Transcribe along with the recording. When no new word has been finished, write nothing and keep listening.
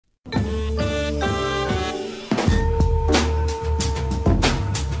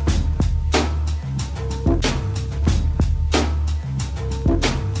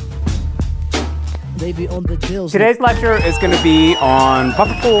baby, on the deals. Today's lecture is going to be on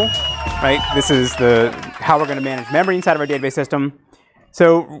buffer pool, right? This is how we're going to manage memory inside of our database system.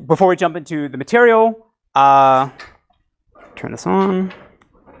 So before we jump into the material, turn this on.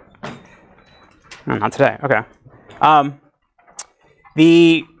 No, not today. OK.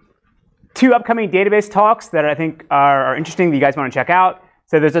 The two upcoming database talks that I think are interesting that you guys want to check out.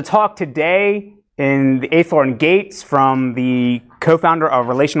 So there's a talk today in the 8th floor in Gates from the co-founder of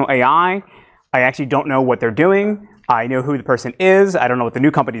Relational AI. I actually don't know what they're doing. I know who the person is. I don't know what the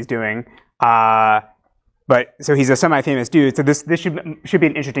new company is doing. But so he's a semi-famous dude. So this should be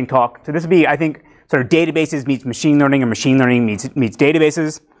an interesting talk. So this would be, I think, sort of databases meets machine learning, and machine learning meets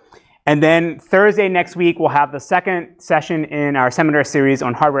databases. And then Thursday next week, we'll have the second session in our seminar series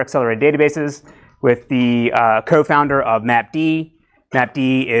on hardware-accelerated databases with the co-founder of MapD.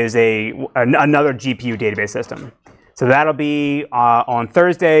 MapD is another GPU database system. So that'll be on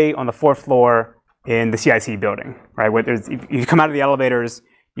Thursday on the 4th floor in the CIC building, right? Where if you come out of the elevators,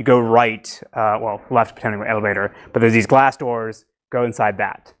 you go right, well, left, depending on the elevator. But there's these glass doors. Go inside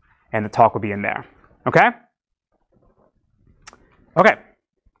that, and the talk will be in there. OK? OK.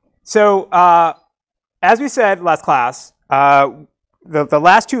 So as we said last class, the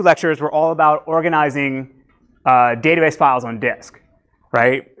last two lectures were all about organizing database files on disk,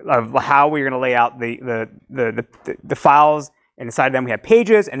 right? Of how we're going to lay out the files, and inside them we have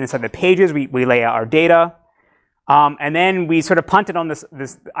pages, and inside the pages we lay out our data. And then we sort of punted on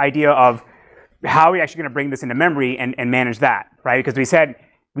this idea of how are we actually going to bring this into memory and manage that, right? Because we said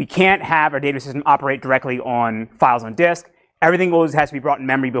we can't have our database system operate directly on files on disk. Everything always has to be brought in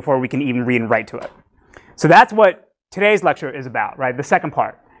memory before we can even read and write to it. So that's what today's lecture is about, right? The second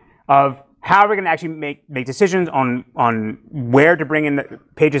part of how we're going to actually make decisions on where to bring in the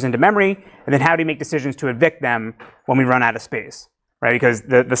pages into memory, and then how do we make decisions to evict them when we run out of space, right? Because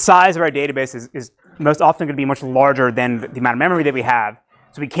the size of our database is most often going to be much larger than the amount of memory that we have,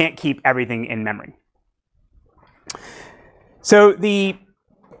 so we can't keep everything in memory. So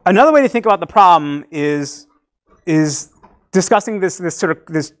another way to think about the problem is discussing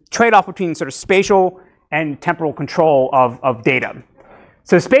this trade-off between sort of spatial and temporal control of data.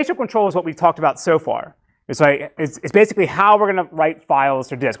 So spatial control is what we've talked about so far. It's basically how we're going to write files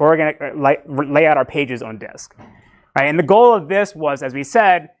to disk, or we're going to lay out our pages on disk. Right? And the goal of this was, as we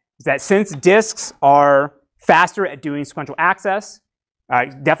said, is that since disks are faster at doing sequential access,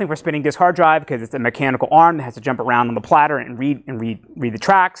 definitely for spinning disk hard drive, because it's a mechanical arm that has to jump around on the platter and read the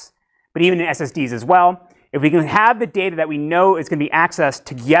tracks, but even in SSDs as well. If we can have the data that we know is going to be accessed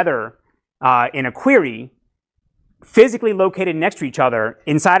together in a query, physically located next to each other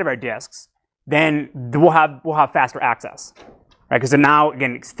inside of our disks, then we'll have faster access, right? Because now,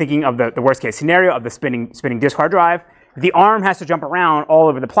 again, thinking of the worst case scenario of the spinning disk hard drive, the arm has to jump around all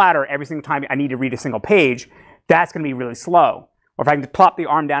over the platter every single time I need to read a single page. That's going to be really slow. Or if I can plop the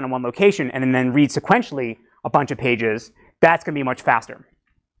arm down in one location and then read sequentially a bunch of pages, that's going to be much faster.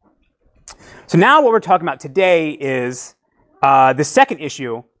 So now what we're talking about today is the second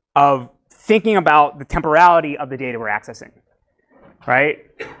issue of thinking about the temporality of the data we're accessing, right?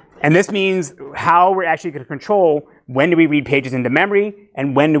 And this means how we're actually going to control when do we read pages into memory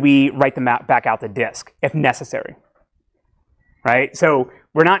and when do we write them back out to disk, if necessary, right? So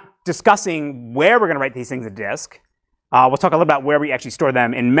we're not discussing where we're going to write these things to disk. We'll talk a little about where we actually store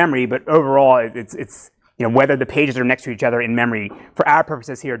them in memory, but overall, it's whether the pages are next to each other in memory, for our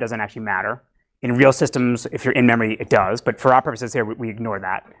purposes here, it doesn't actually matter. In real systems, if you're in memory, it does. But for our purposes here, we ignore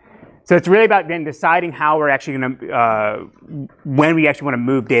that. So it's really about then deciding how we're actually going to, when we actually want to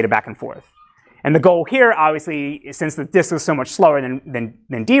move data back and forth. And the goal here, obviously, since the disk is so much slower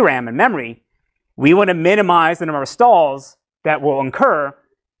than DRAM and memory, we want to minimize the number of stalls that will incur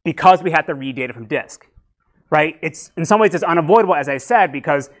because we have to read data from disk. Right? In some ways, it's unavoidable, as I said,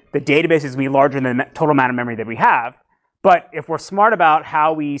 because the database is going to be larger than the total amount of memory that we have. But if we're smart about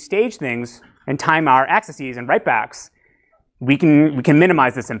how we stage things and time our accesses and writebacks, we can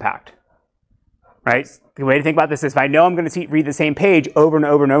minimize this impact. Right? The way to think about this is if I know I'm going to read the same page over and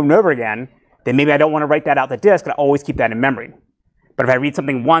over and over and over again, then maybe I don't want to write that out to disk, and I always keep that in memory. But if I read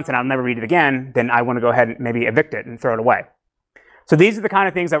something once and I'll never read it again, then I want to go ahead and maybe evict it and throw it away. So these are the kind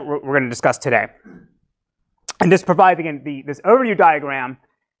of things that we're going to discuss today. And this provides, again, this overview diagram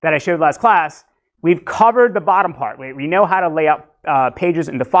that I showed last class. We've covered the bottom part. We know how to lay out pages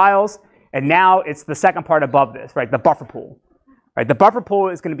into files. And now it's the second part above this, right? The buffer pool. Right? The buffer pool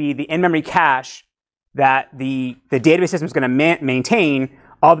is going to be the in-memory cache that the database system is going to maintain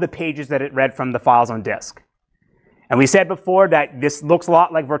of the pages that it read from the files on disk. And we said before that this looks a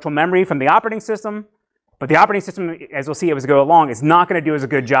lot like virtual memory from the operating system. But the operating system, as we'll see as we go along, is not going to do as a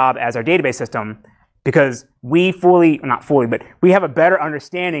good job as our database system because we not fully, but we have a better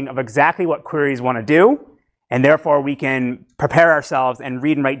understanding of exactly what queries want to do, and therefore we can prepare ourselves and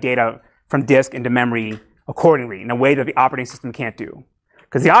read and write data from disk into memory accordingly in a way that the operating system can't do.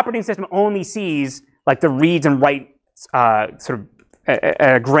 Because the operating system only sees like the reads and writes sort of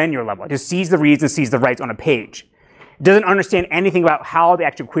at a granular level. It just sees the reads and sees the writes on a page. It doesn't understand anything about how the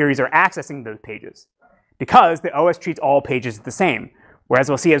actual queries are accessing those pages, because the OS treats all pages the same. Whereas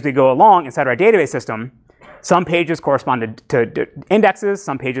we'll see as we go along inside our database system, some pages correspond to indexes,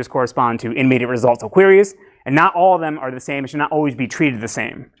 some pages correspond to intermediate results of queries, and not all of them are the same. It should not always be treated the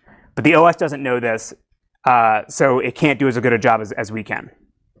same. But the OS doesn't know this, so it can't do as good a job as we can.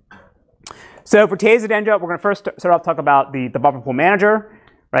 So for today's agenda, we're going to first start off talk about the buffer pool manager.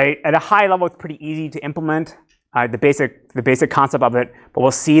 Right? At a high level, it's pretty easy to implement the basic concept of it, but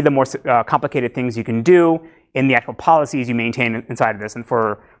we'll see the more complicated things you can do in the actual policies you maintain inside of this, and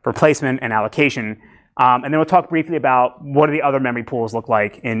for placement and allocation. And then we'll talk briefly about what do the other memory pools look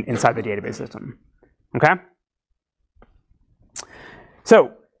like inside the database system. Okay?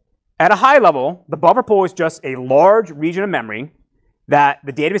 So at a high level, the buffer pool is just a large region of memory that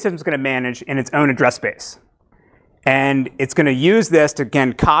the database system is going to manage in its own address space. And it's going to use this to,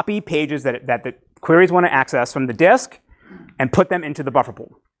 again, copy pages that the queries want to access from the disk and put them into the buffer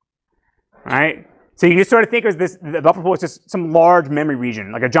pool. All right? So you just sort of think of this, the buffer pool is just some large memory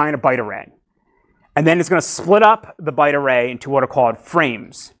region, like a giant byte array. And then it's going to split up the byte array into what are called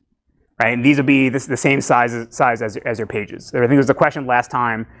frames. Right? And these will be the same size as your pages. I think there was a question last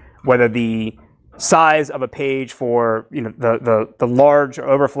time whether the size of a page for the large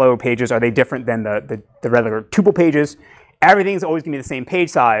overflow pages, are they different than the regular tuple pages? Everything's always going to be the same page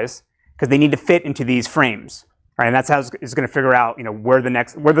size because they need to fit into these frames. Right? And that's how it's going to figure out where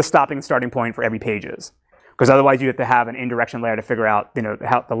the stopping and starting point for every page is. Because otherwise you have to have an indirection layer to figure out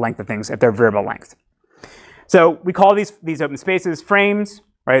how the length of things if they're variable length. So we call these open spaces frames.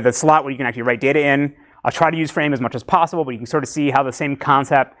 Right? The slot where you can actually write data in. I'll try to use frame as much as possible, but you can sort of see how the same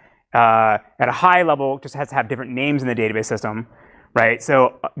concept at a high level just has to have different names in the database system. Right?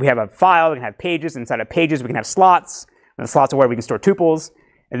 So we have a file, we can have pages. Inside of pages, we can have slots. And the slots are where we can store tuples.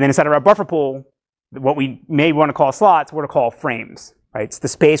 And then inside of our buffer pool, what we may want to call slots, we're to call frames. Right? It's the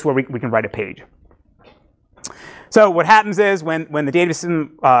space where we can write a page. So what happens is when the database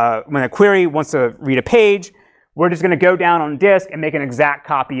system, when a query wants to read a page, we're just going to go down on disk and make an exact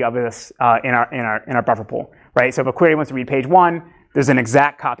copy of this in our buffer pool. Right? So if a query wants to read page 1, there's an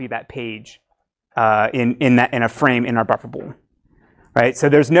exact copy of that page in a frame in our buffer pool. Right? So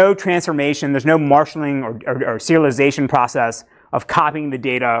there's no transformation, there's no marshalling or serialization process of copying the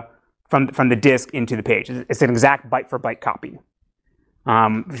data from the disk into the page. It's an exact byte for byte copy.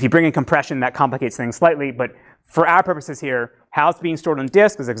 If you bring in compression, that complicates things slightly, but for our purposes here, how it's being stored on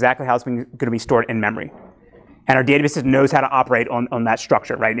disk is exactly how it's going to be stored in memory. And our database system knows how to operate on that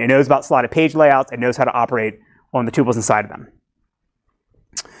structure, right? It knows about slotted page layouts. It knows how to operate on the tuples inside of them.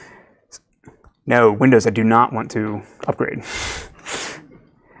 No, Windows, I do not want to upgrade.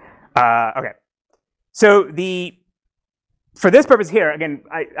 OK. So for this purpose here, again,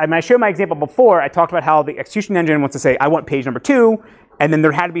 I showed my example before. I talked about how the execution engine wants to say, I want page number 2. And then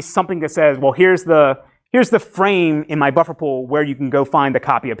there had to be something that says, well, here's the frame in my buffer pool where you can go find the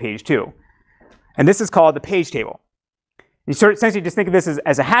copy of page 2. And this is called the page table. You sort of essentially just think of this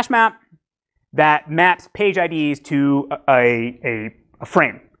as a hash map that maps page IDs to a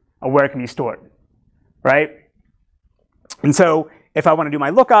frame of where it can be stored, right? And so if I want to do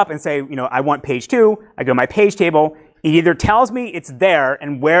my lookup and say, I want page 2, I go to my page table. It either tells me it's there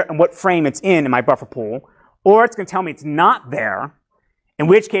and what frame it's in my buffer pool, or it's going to tell me it's not there, in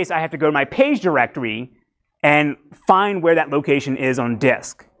which case I have to go to my page directory and find where that location is on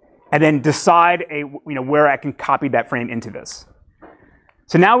disk, and then decide where I can copy that frame into this.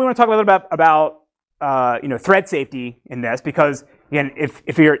 So now we want to talk a little bit about thread safety in this, because again, if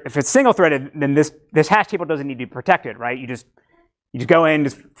it's single threaded, then this hash table doesn't need to be protected, right? You just go in,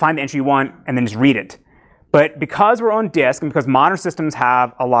 just find the entry you want, and then just read it. But because we're on disk, and because modern systems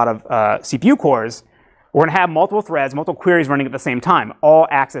have a lot of CPU cores, we're going to have multiple threads, multiple queries running at the same time, all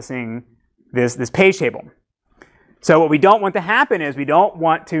accessing this page table. So what we don't want to happen is we don't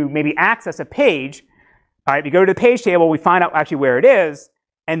want to maybe access a page. All right, we go to the page table, we find out actually where it is,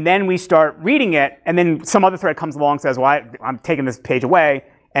 and then we start reading it, and then some other thread comes along and says, well, I'm taking this page away,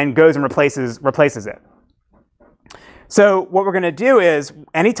 and goes and replaces it. So what we're going to do is,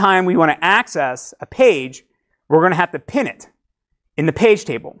 anytime we want to access a page, we're going to have to pin it in the page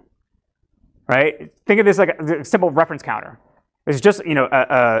table. Right? Think of this like a simple reference counter. It's just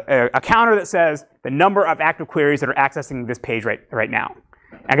a counter that says the number of active queries that are accessing this page right now.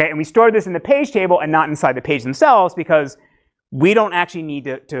 Okay, and we store this in the page table and not inside the page themselves because we don't actually need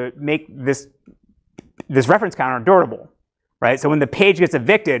to make this reference counter durable, right? So when the page gets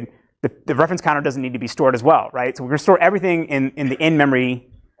evicted, the reference counter doesn't need to be stored as well, right? So we're going to store everything in the in-memory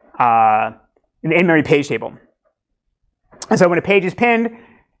page table. And so when a page is pinned,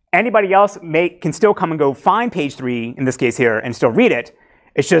 anybody else can still come and go find page 3, in this case here, and still read it.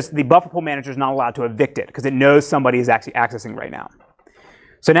 It's just the buffer pool manager is not allowed to evict it because it knows somebody is actually accessing right now.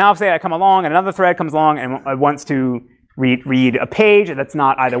 So now say I come along and another thread comes along and it wants to read a page that's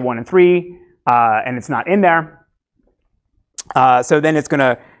not either 1 and 3, and it's not in there. So then it's going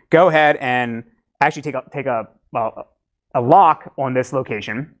to go ahead and actually take a lock on this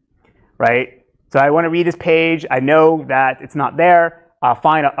location, right? So I want to read this page. I know that it's not there. I'll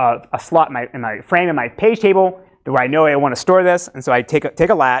find a slot in my frame in my page table where I know I want to store this. And so I take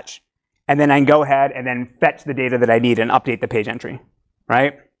a latch, and then I can go ahead and then fetch the data that I need and update the page entry,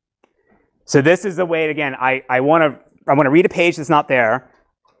 right? So this is the way, again, I want to read a page that's not there.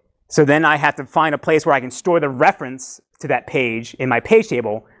 So then I have to find a place where I can store the reference to that page in my page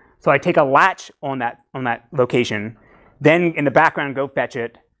table. So I take a latch on that location, then in the background go fetch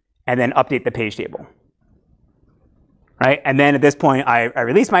it, and then update the page table. Right? And then at this point, I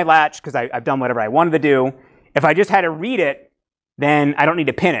release my latch because I've done whatever I wanted to do. If I just had to read it, then I don't need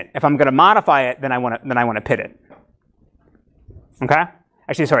to pin it. If I'm going to modify it, then I want to pin it. Okay?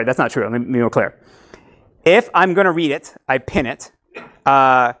 Actually, sorry, that's not true. Let me be more clear. If I'm going to read it, I pin it. Even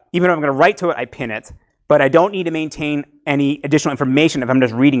if I'm going to write to it, I pin it. But I don't need to maintain any additional information if I'm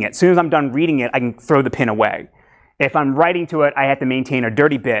just reading it. As soon as I'm done reading it, I can throw the pin away. If I'm writing to it, I have to maintain a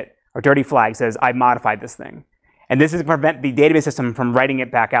dirty bit or dirty flag says I modified this thing. And this is to prevent the database system from writing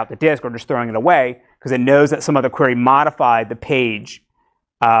it back out the disk or just throwing it away because it knows that some other query modified the page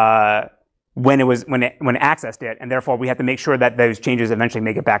when it accessed it, and therefore we have to make sure that those changes eventually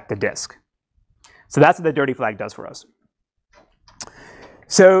make it back to disk. So that's what the dirty flag does for us.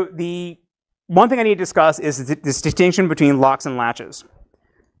 So the one thing I need to discuss is this distinction between locks and latches.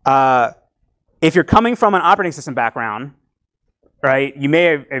 If you're coming from an operating system background, right, you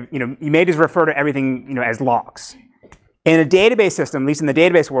may just refer to everything as locks. In a database system, at least in the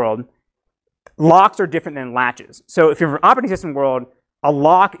database world, locks are different than latches. So if you're in an operating system world, a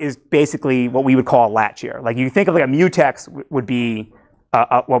lock is basically what we would call a latch here. Like you think of like a mutex would be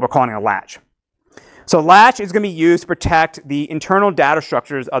what we're calling a latch. So latch is going to be used to protect the internal data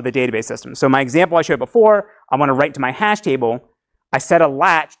structures of the database system. So my example I showed before, I want to write to my hash table. I set a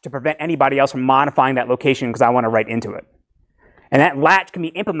latch to prevent anybody else from modifying that location because I want to write into it. And that latch can be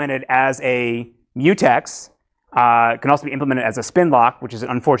implemented as a mutex. It can also be implemented as a spin lock, which is an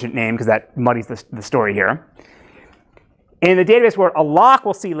unfortunate name because that muddies the story here. In the database world, a lock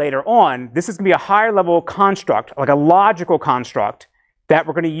we'll see later on, this is going to be a higher level construct, like a logical construct, that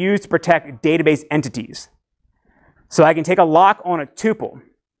we're going to use to protect database entities. So I can take a lock on a tuple,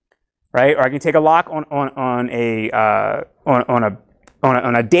 right? Or I can take a lock on a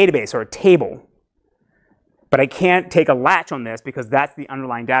database or a table. But I can't take a latch on this because that's the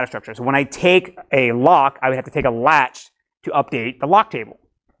underlying data structure. So when I take a lock, I would have to take a latch to update the lock table.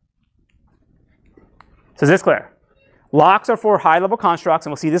 So is this clear? Locks are for high-level constructs,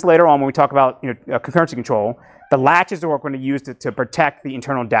 and we'll see this later on when we talk about concurrency control. The latches are what we're going to use to protect the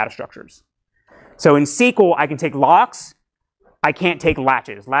internal data structures. So in SQL, I can take locks. I can't take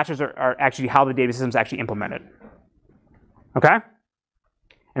latches. Latches are actually how the database system is actually implemented. Okay?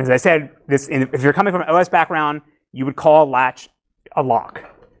 And as I said, if you're coming from an OS background, you would call a latch a lock.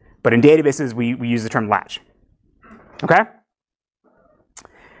 But in databases, we use the term latch. Okay?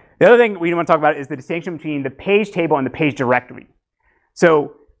 The other thing we want to talk about is the distinction between the page table and the page directory.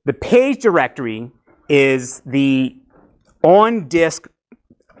 So the page directory is the on-disk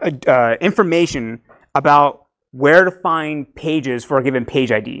information about where to find pages for a given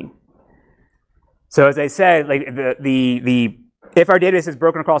page ID. So as I said, like if our database is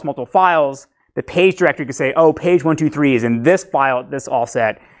broken across multiple files, the page directory could say, oh, page 123 is in this file at this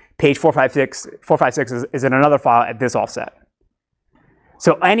offset. Page 456 is in another file at this offset.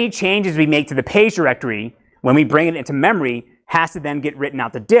 So any changes we make to the page directory when we bring it into memory has to then get written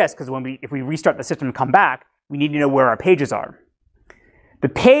out to disk, because if we restart the system and come back, we need to know where our pages are. The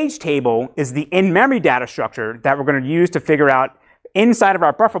page table is the in-memory data structure that we're going to use to figure out inside of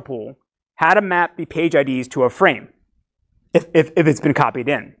our buffer pool how to map the page IDs to a frame if it's been copied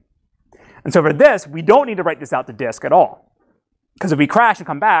in. And so for this, we don't need to write this out to disk at all. Because if we crash and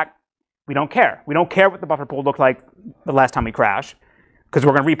come back, we don't care. We don't care what the buffer pool looked like the last time we crash, because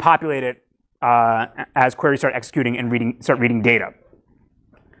we're going to repopulate it as queries start executing and start reading data.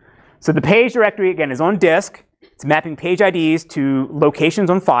 So the page directory, again, is on disk. It's mapping page IDs to locations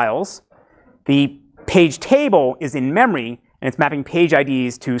on files. The page table is in memory, and it's mapping page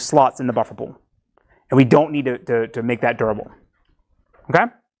IDs to slots in the buffer pool. And we don't need to make that durable. Okay?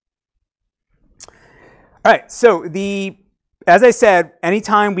 All right, so as I said,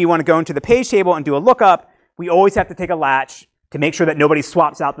 anytime we want to go into the page table and do a lookup, we always have to take a latch to make sure that nobody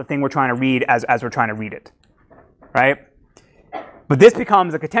swaps out the thing we're trying to read as we're trying to read it, right? But this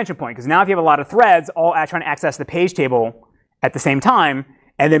becomes a contention point, because now if you have a lot of threads all trying to access the page table at the same time,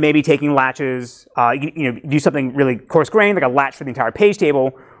 and then maybe taking latches, do something really coarse-grained, like a latch for the entire page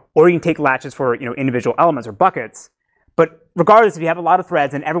table, or you can take latches for individual elements or buckets. But regardless, if you have a lot of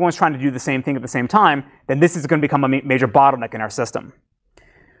threads and everyone's trying to do the same thing at the same time, then this is going to become a major bottleneck in our system.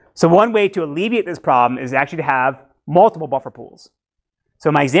 So one way to alleviate this problem is actually to have multiple buffer pools. So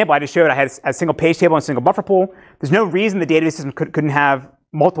in my example I just showed, I had a single page table and a single buffer pool. There's no reason the database system couldn't have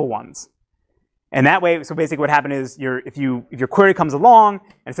multiple ones. And that way, so basically what happened is if your query comes along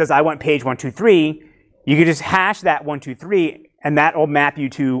and it says, I want page 123, you can just hash that 123, and that will map you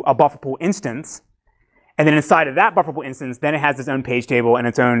to a buffer pool instance. And then inside of that buffer pool instance, then it has its own page table and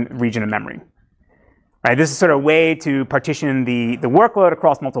its own region of memory. Right, this is sort of a way to partition the workload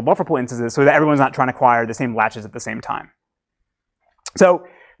across multiple buffer pool instances so that everyone's not trying to acquire the same latches at the same time. So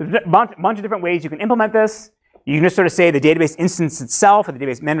there's a bunch of different ways you can implement this. You can just sort of say the database instance itself, or the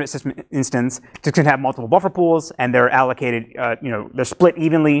database management system instance, just can have multiple buffer pools, and they're allocated, they're split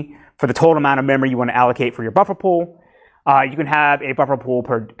evenly for the total amount of memory you want to allocate for your buffer pool. You can have a buffer pool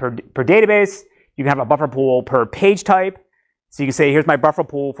per database. You can have a buffer pool per page type. So you can say, here's my buffer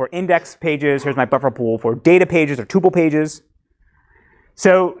pool for index pages. Here's my buffer pool for data pages or tuple pages.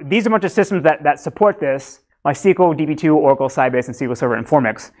 So these are a bunch of systems that support this: MySQL, DB2, Oracle, Sybase, and SQL Server, and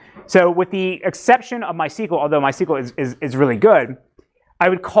Formix. So with the exception of MySQL, although MySQL is really good, I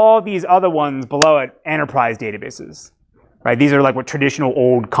would call these other ones below it enterprise databases. Right? These are like what traditional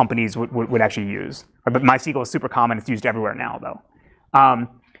old companies would actually use. Right? But MySQL is super common. It's used everywhere now, though.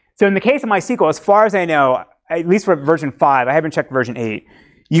 So in the case of MySQL, as far as I know, at least for version 5, I haven't checked version 8,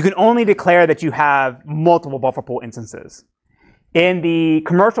 you can only declare that you have multiple buffer pool instances. In the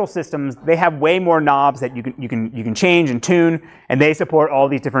commercial systems, they have way more knobs that you can change and tune, and they support all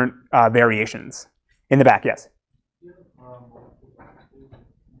these different variations. In the back, yes?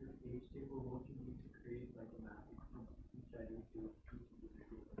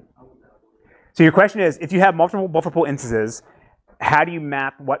 So your question is, if you have multiple buffer pool instances, how do you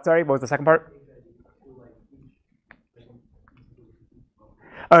map what? Sorry, what was the second part?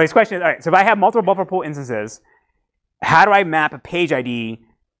 Oh, his question is, all right, so if I have multiple buffer pool instances, how do I map a page ID?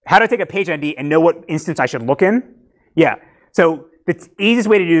 How do I take a page ID and know what instance I should look in? Yeah, so the easiest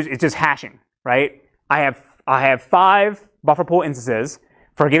way to do it is just hashing, right? I have 5 buffer pool instances.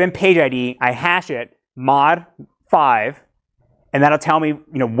 For a given page ID, I hash it mod 5, and that'll tell me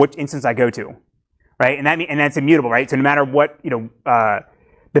which instance I go to, right? And that's immutable, right? So no matter what,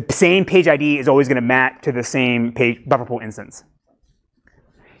 the same page ID is always going to map to the same page buffer pool instance.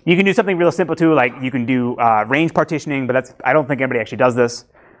 You can do something real simple too, like you can do range partitioning, but I don't think anybody actually does this,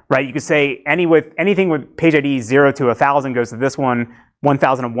 right? You could say anything with page ID 0 to 1,000 goes to this one,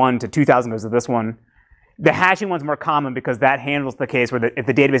 1,001 to 2,000 goes to this one. The hashing one's more common because that handles the case where if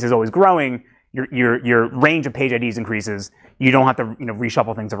the database is always growing, your range of page IDs increases. You don't have to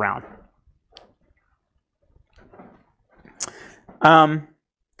reshuffle things around.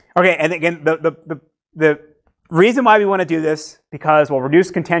 Okay, and again, the reason why we want to do this, because we'll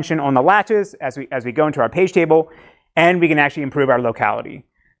reduce contention on the latches as we go into our page table, and we can actually improve our locality.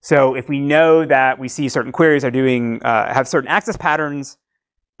 So if we know that we see certain queries have certain access patterns,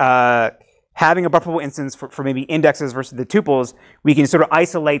 having a buffer pool instance for maybe indexes versus the tuples, we can sort of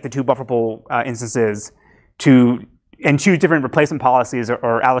isolate the 2 buffer pool instances and choose different replacement policies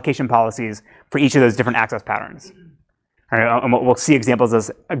or allocation policies for each of those different access patterns. All right, and we'll see examples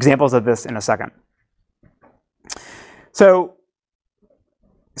of this in a second. So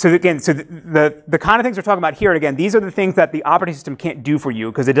again, the kind of things we're talking about here, again, these are the things that the operating system can't do for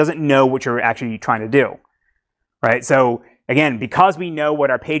you because it doesn't know what you're actually trying to do, right? So again, because we know what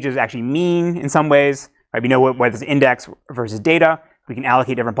our pages actually mean in some ways, right? We know whether it's index versus data, we can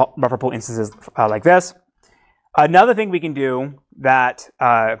allocate different buffer pool instances like this. Another thing we can do that,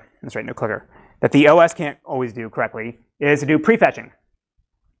 that's right, no clicker, that the OS can't always do correctly is to do prefetching.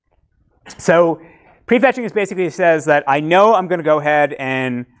 So prefetching is basically says that I know I'm going to go ahead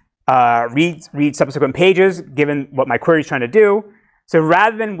and read subsequent pages given what my query is trying to do. So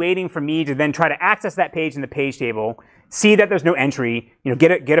rather than waiting for me to then try to access that page in the page table, see that there's no entry,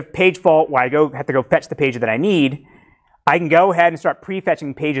 get a page fault where I have to go fetch the page that I need, I can go ahead and start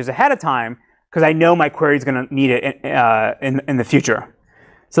prefetching pages ahead of time because I know my query is going to need it in the future.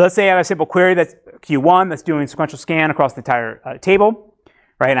 So let's say I have a simple query that's Q1 that's doing sequential scan across the entire table,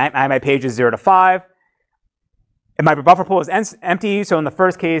 right? And I have my pages 0 to 5. And my buffer pool is empty, so in the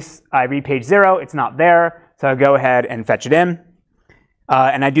first case, I read page 0. It's not there, so I go ahead and fetch it in.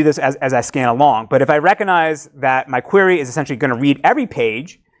 And I do this as I scan along. But if I recognize that my query is essentially going to read every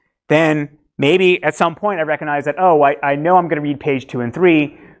page, then maybe at some point I recognize that, oh, I know I'm going to read page 2 and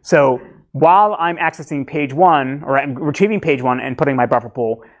 3. So while I'm accessing page 1, or I'm retrieving page 1 and putting my buffer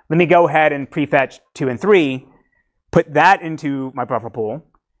pool, let me go ahead and prefetch 2 and 3, put that into my buffer pool.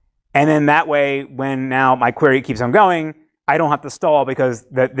 And then that way, when now my query keeps on going, I don't have to stall because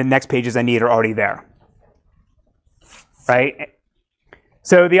the next pages I need are already there, right?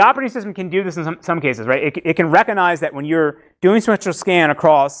 So the operating system can do this in some cases, right? It can recognize that when you're doing sequential scan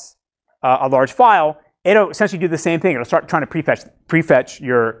across a large file, it'll essentially do the same thing. It'll start trying to prefetch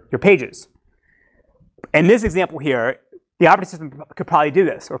your pages. In this example here, the operating system could probably do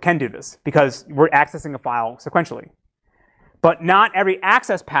this, or can do this, because we're accessing a file sequentially. But not every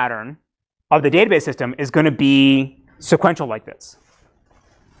access pattern of the database system is going to be sequential like this,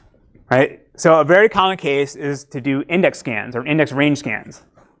 right? So a very common case is to do index scans or index range scans.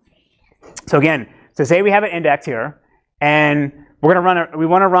 So again, so say we have an index here, and we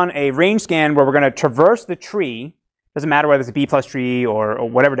want to run a range scan where we're going to traverse the tree. Doesn't matter whether it's a B+ tree or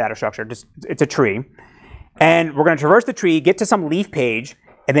whatever data structure, just it's a tree. And we're going to traverse the tree, get to some leaf page,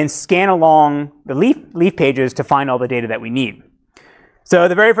 and then scan along the leaf pages to find all the data that we need. So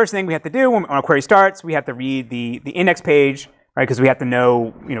the very first thing we have to do when our query starts, we have to read the index page, right? Because we have to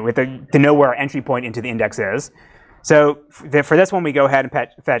know, we have to know where our entry point into the index is. So for this one, we go ahead and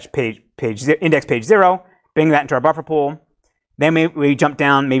fetch index page 0, bring that into our buffer pool. Then we jump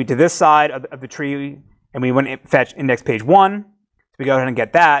down maybe to this side of the tree, and we want to fetch index page 1. So we go ahead and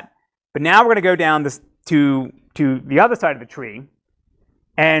get that. But now we're going to go down to the other side of the tree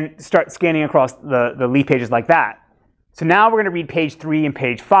and start scanning across the leaf pages like that. So now we're going to read page 3 and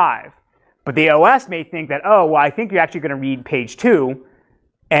page 5. But the OS may think that, oh, well, I think you're actually going to read page 2,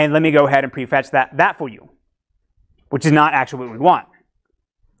 and let me go ahead and prefetch that for you, which is not actually what we want,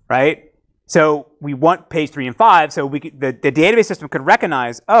 right? So we want page 3 and 5, so the database system could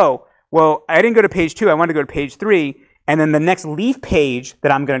recognize, oh, well, I didn't go to page 2, I want to go to page 3, and then the next leaf page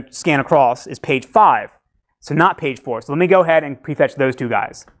that I'm going to scan across is page 5, so not page 4. So let me go ahead and prefetch those two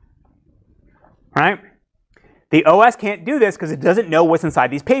guys, right? The OS can't do this because it doesn't know what's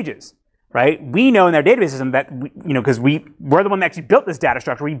inside these pages, right? We know in our database system that, because we're the one that actually built this data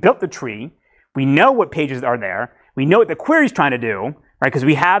structure, we built the tree, we know what pages are there, we know what the query's trying to do, right? Because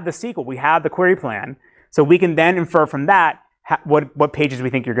we have the SQL, we have the query plan, so we can then infer from that what pages we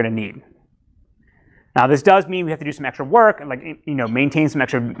think you're going to need. Now, this does mean we have to do some extra work, and maintain some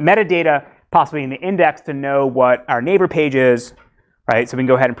extra metadata, possibly in the index, to know what our neighbor page is, right? So we can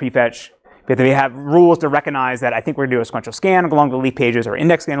go ahead and prefetch. But we have rules to recognize that I think we're going to do a sequential scan along the leaf pages or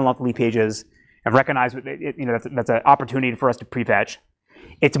index scan along the leaf pages, and recognize that's an opportunity for us to prefetch.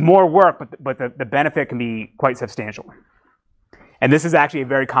 It's more work, but the benefit can be quite substantial. And this is actually a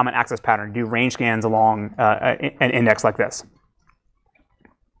very common access pattern, to do range scans along an index like this.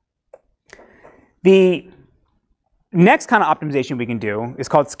 The next kind of optimization we can do is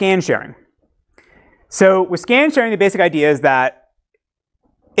called scan sharing. So with scan sharing, the basic idea is that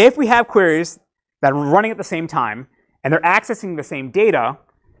if we have queries that are running at the same time and they're accessing the same data,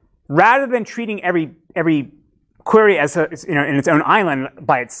 rather than treating every query as in its own island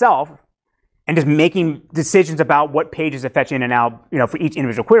by itself and just making decisions about what pages to fetch in and out for each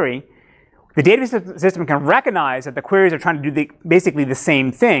individual query, the database system can recognize that the queries are trying to do basically the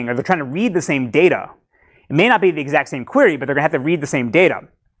same thing, or they're trying to read the same data. It may not be the exact same query, but they're going to have to read the same data.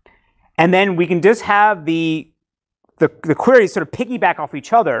 And then we can just have the queries sort of piggyback off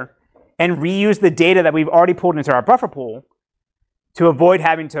each other and reuse the data that we've already pulled into our buffer pool to avoid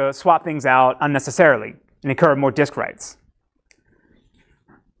having to swap things out unnecessarily and incur more disk writes.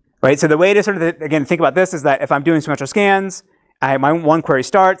 Right? So the way to sort of, again, think about this is that if I'm doing sequential scans, my one query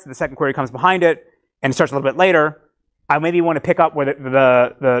starts, the second query comes behind it, and it starts a little bit later. I maybe want to pick up where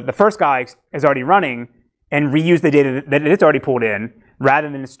the first guy is already running and reuse the data that it's already pulled in, rather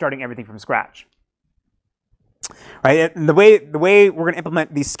than starting everything from scratch. Right? And the way we're going to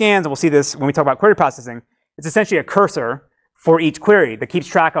implement these scans, and we'll see this when we talk about query processing, it's essentially a cursor for each query that keeps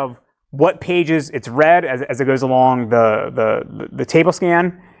track of what pages it's read as it goes along the table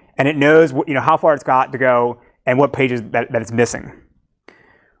scan, and it knows how far it's got to go and what pages that it's missing.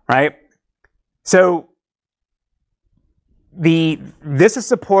 Right? So this is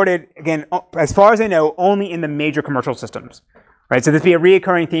supported, again, as far as I know, only in the major commercial systems. right? So this will be a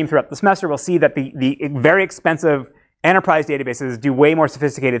reoccurring theme throughout the semester. We'll see that the very expensive enterprise databases do way more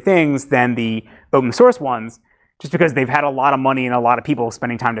sophisticated things than the open source ones, just because they've had a lot of money and a lot of people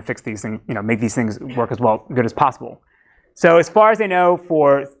spending time to fix these things, make these things work as good as possible. So as far as I know,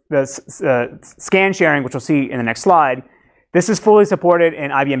 for the scan sharing, which we'll see in the next slide, this is fully supported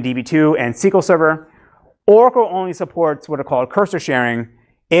in IBM DB2 and SQL Server. Oracle only supports what are called cursor sharing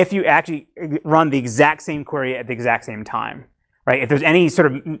if you actually run the exact same query at the exact same time, right? If there's any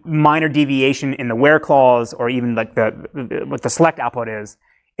sort of minor deviation in the where clause or even like what the select output is,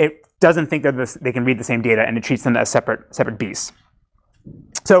 it doesn't think that they can read the same data, and it treats them as separate beasts.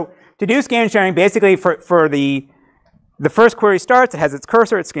 So to do scan sharing, basically for the first query starts, it has its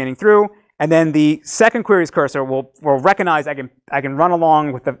cursor, it's scanning through, and then the second query's cursor will recognize I can run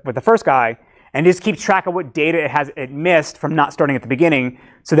along with the first guy and just keep track of what data it missed from not starting at the beginning,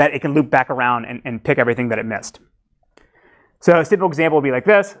 so that it can loop back around and pick everything that it missed. So a simple example would be like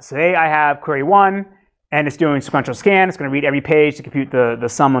this. Say I have query 1, and it's doing sequential scan. It's going to read every page to compute the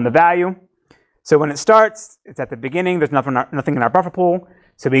sum on the value. So when it starts, it's at the beginning. There's nothing in our buffer pool.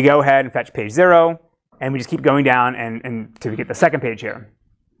 So we go ahead and fetch page 0, and we just keep going down until we get the second page here.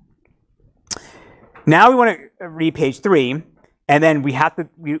 Now we want to read page 3, and then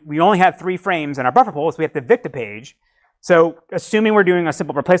we only have 3 frames in our buffer pool, so we have to evict a page. So assuming we're doing a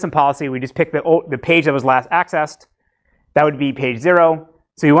simple replacement policy, we just pick the page that was last accessed. That would be page 0.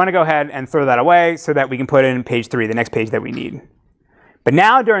 So you want to go ahead and throw that away so that we can put in page 3, the next page that we need. But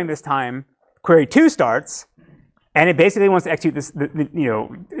now during this time, query 2 starts, and it basically wants to execute this.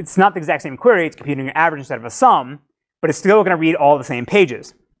 It's not the exact same query. It's computing an average instead of a sum, but it's still going to read all the same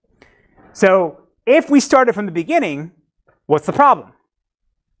pages. So if we started from the beginning, what's the problem?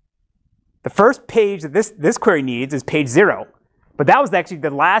 The first page that this query needs is page 0, but that was actually the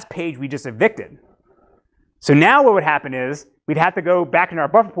last page we just evicted. So now what would happen is we'd have to go back into our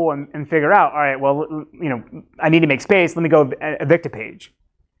buffer pool and figure out, all right, well, I need to make space. Let me go evict a page,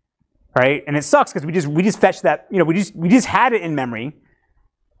 right? And it sucks because we just fetched that, we just had it in memory,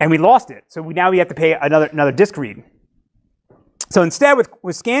 and we lost it. So now we have to pay another disk read. So instead,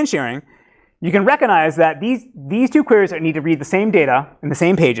 with scan sharing, you can recognize that these 2 queries need to read the same data in the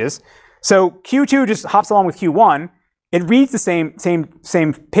same pages. So Q2 just hops along with Q1. It reads the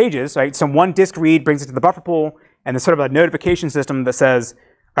same pages, right? So one disk read brings it to the buffer pool, and there's sort of a notification system that says,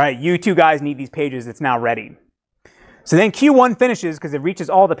 all right, you 2 guys need these pages. It's now ready. So then Q1 finishes because it reaches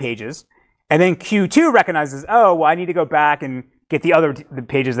all the pages, and then Q2 recognizes, oh, well, I need to go back and get the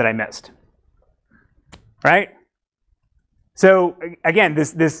pages that I missed, right? So again,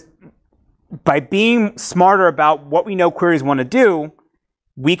 this by being smarter about what we know queries want to do,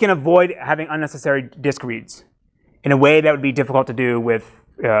 we can avoid having unnecessary disk reads in a way that would be difficult to do with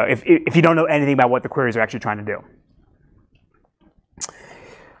if you don't know anything about what the queries are actually trying to do.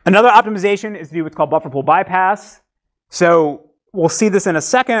 Another optimization is to do what's called buffer pool bypass. So we'll see this in a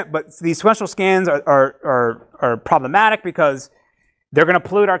second, but these sequential scans are problematic because they're going to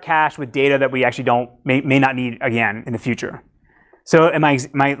pollute our cache with data that we actually may not need again in the future. So in my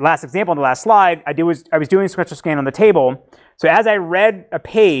last example on the last slide, I was doing a sequential scan on the table. So as I read a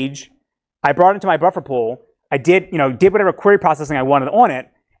page, I brought it into my buffer pool. I did whatever query processing I wanted on it,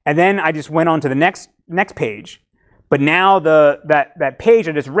 and then I just went on to the next page. But now that page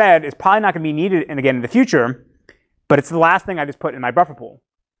I just read is probably not going to be needed again in the future, but it's the last thing I just put in my buffer pool.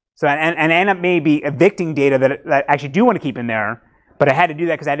 So and I end up maybe evicting data that I actually do want to keep in there, but I had to do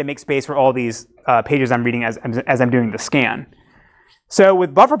that because I had to make space for all these pages I'm reading as I'm doing the scan. So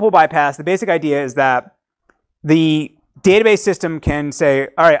with buffer pool bypass, the basic idea is that the database system can say,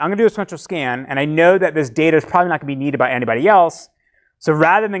 all right, I'm going to do a sequential scan, and I know that this data is probably not going to be needed by anybody else. So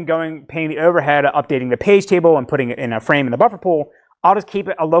rather than paying the overhead of updating the page table and putting it in a frame in the buffer pool, I'll just keep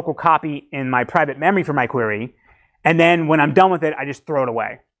it a local copy in my private memory for my query. And then when I'm done with it, I just throw it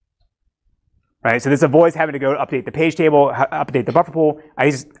away. Right? So this avoids having to go update the page table, update the buffer pool. I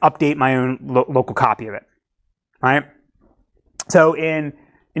just update my own local copy of it. Right? So in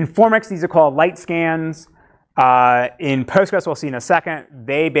Formix, these are called light scans. In Postgres, we'll see in a second,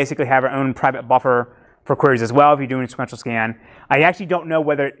 they basically have their own private buffer for queries as well if you're doing a sequential scan. I actually don't know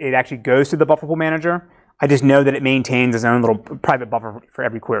whether it actually goes to the buffer pool manager. I just know that it maintains its own little private buffer for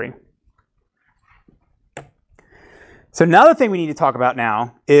every query. So another thing we need to talk about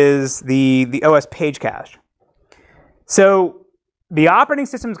now is the OS page cache. So the operating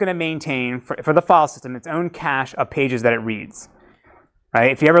system is going to maintain, for the file system, its own cache of pages that it reads.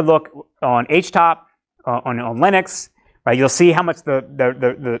 Right? If you ever look on HTOP, on Linux, right, you'll see how much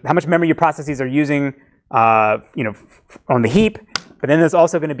how much memory your processes are using, on the heap. But then there's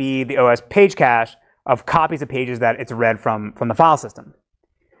also going to be the OS page cache, of copies of pages that it's read from the file system.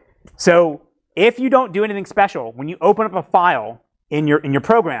 So if you don't do anything special, when you open up a file in your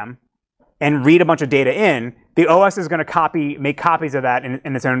program and read a bunch of data in, the OS is going to make copies of that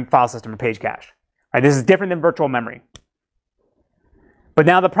in its own file system or page cache. Right, this is different than virtual memory. But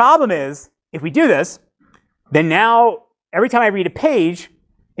now the problem is, if we do this, then now every time I read a page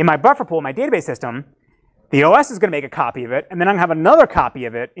in my buffer pool, my database system, the OS is going to make a copy of it, and then I'm going to have another copy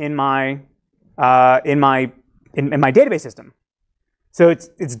of it in my database system. So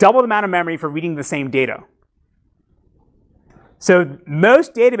it's double the amount of memory for reading the same data. So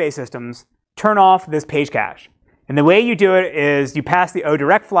most database systems turn off this page cache. And the way you do it is you pass the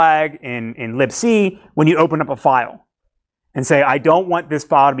ODirect flag in libc when you open up a file and say, I don't want this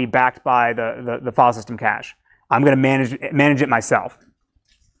file to be backed by the file system cache. I'm going to manage it myself.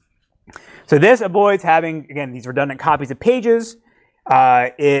 So this avoids having, again, these redundant copies of pages.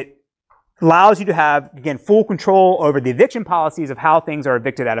 It allows you to have, again, full control over the eviction policies of how things are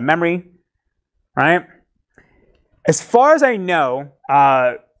evicted out of memory. Right? As far as I know,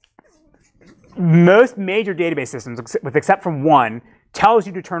 most major database systems, except from one, tells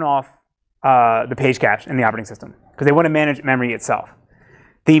you to turn off the page cache in the operating system because they want to manage memory itself.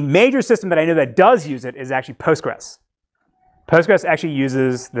 The major system that I know that does use it is actually Postgres. Postgres actually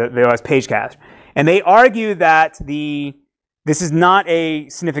uses the OS page cache. And they argue that this is not a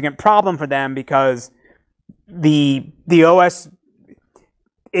significant problem for them because the OS,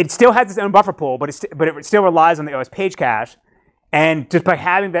 it still has its own buffer pool, but it still relies on the OS page cache. And just by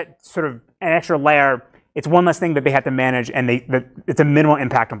having that sort of an extra layer, it's one less thing that they have to manage, and it's a minimal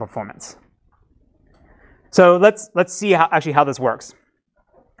impact on performance. So let's see how this works.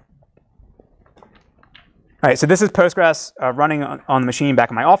 All right, so this is Postgres running on the machine back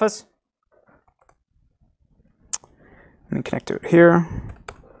in my office. Let me connect to it here.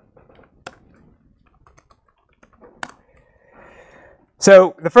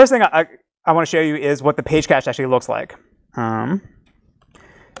 So the first thing I want to show you is what the page cache actually looks like. Wrong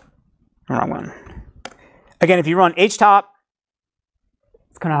one. Again, if you run htop,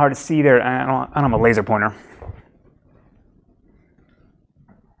 it's kind of hard to see there. I don't have a laser pointer.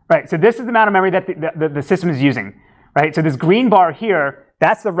 Right, so this is the amount of memory that the system is using. Right, so this green bar here,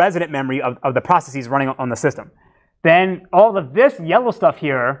 that's the resident memory of the processes running on the system. Then all of this yellow stuff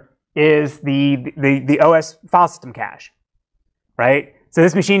here is the OS file system cache. Right, so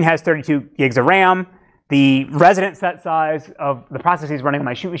this machine has 32 gigs of RAM. The resident set size of the processes running on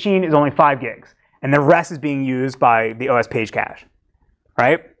my machine is only 5 gigs. And the rest is being used by the OS page cache.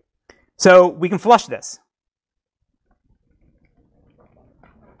 Right? So we can flush this.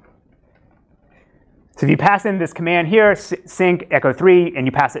 So if you pass in this command here, sync echo 3, and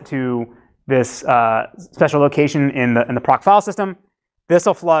you pass it to this special location in the proc file system, this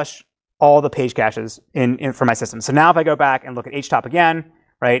will flush all the page caches for my system. So now if I go back and look at htop again,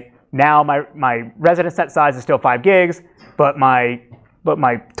 right? Now my resident set size is still 5 gigs, but my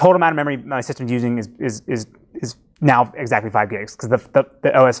total amount of memory my system's using is now exactly 5 gigs because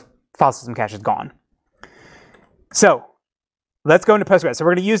the OS file system cache is gone. So let's go into Postgres. So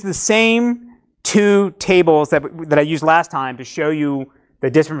we're going to use the same two tables that I used last time to show you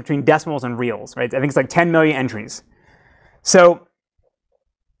the difference between decimals and reals. Right? I think it's like 10 million entries. So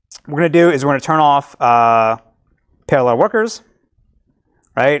what we're going to do is we're going to turn off parallel workers.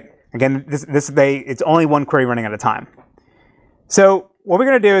 Right? Again, it's only one query running at a time. So what we're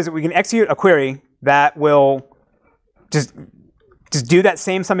going to do is we can execute a query that will just do that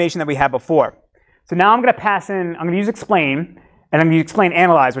same summation that we had before. So now I'm going to pass in, I'm going to use explain, and I'm going to use explain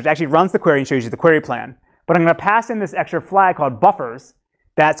analyze, which actually runs the query and shows you the query plan. But I'm going to pass in this extra flag called buffers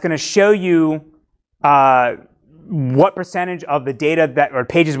that's going to show you what percentage of the data or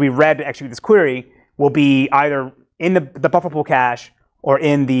pages we read to execute this query will be either in the buffer pool cache or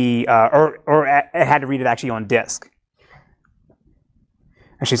in the or it had to read it actually on disk.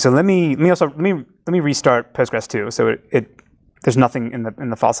 Actually, so let me restart Postgres too, so there's nothing in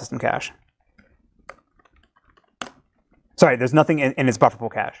the file system cache. Sorry, there's nothing in its buffer pool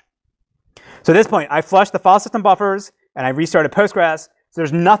cache. So at this point, I flushed the file system buffers and I restarted Postgres. So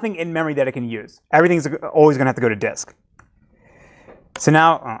there's nothing in memory that it can use. Everything's always going to have to go to disk. So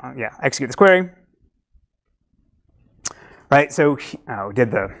now, execute this query. Right, so it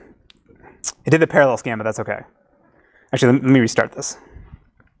did the parallel scan, but that's OK. Actually, let me restart this.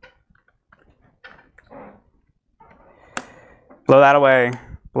 Blow that away,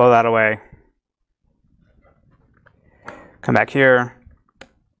 blow that away. Come back here.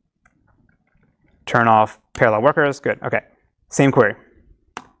 Turn off parallel workers. Good, OK. Same query.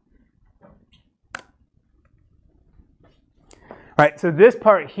 All right, so this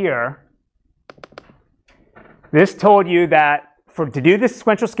part here This told you that to do this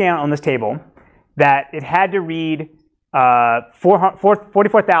sequential scan on this table, that it had to read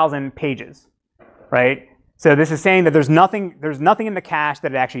 44,000 pages, right? So this is saying that there's nothing in the cache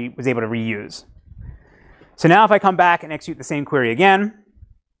that it actually was able to reuse. So now if I come back and execute the same query again,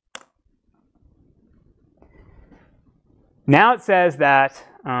 now it says that,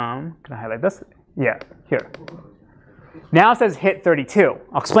 can I highlight this? Yeah, here. Now it says hit 32.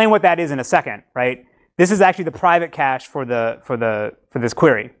 I'll explain what that is in a second, right? This is actually the private cache for this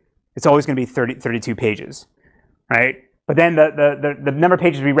query. It's always going to be 32 pages, right? But then the number of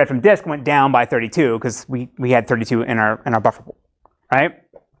pages we read from disk went down by 32 because we had 32 in our buffer pool, right?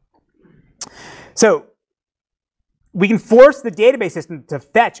 So we can force the database system to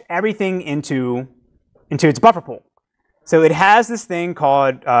fetch everything into its buffer pool. So it has this thing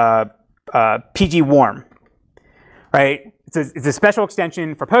called PG warm, right? It's a special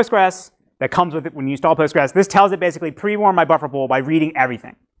extension for Postgres that comes with it when you install Postgres. This tells it basically pre-warm my buffer pool by reading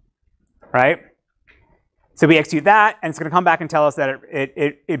everything, right? So we execute that, and it's going to come back and tell us that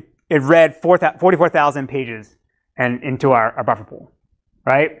it read 44,000 pages into our buffer pool,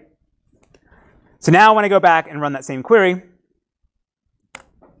 right? So now when I go back and run that same query,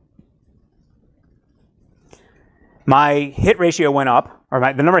 my hit ratio went up, or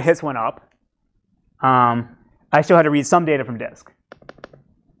the number of hits went up. I still had to read some data from disk,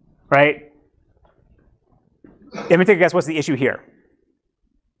 right? Let me take a guess. What's the issue here?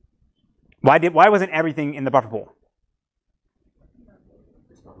 Why wasn't everything in the buffer pool?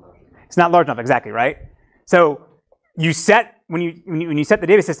 It's not large enough, exactly, right? So you set when you set the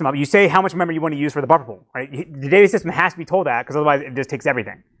data system up, you say how much memory you want to use for the buffer pool, right? The data system has to be told that because otherwise it just takes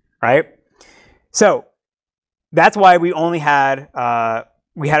everything, right? So that's why we only had all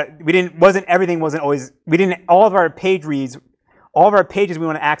of our page reads, all of our pages we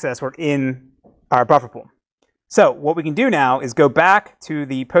want to access were in our buffer pool. So what we can do now is go back to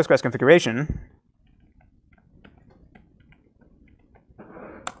the Postgres configuration.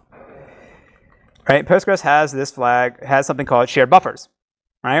 Right, Postgres has this flag, has something called shared buffers,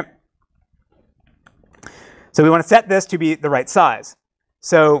 right? So we want to set this to be the right size.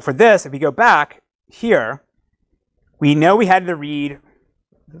 So for this, if we go back here, we know we had to read,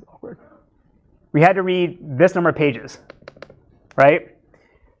 this number of pages, right?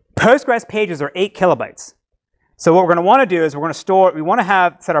 Postgres pages are 8 kilobytes. So what we're going to want to do is we want to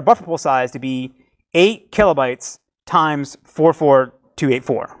set our buffer pool size to be 8 kilobytes times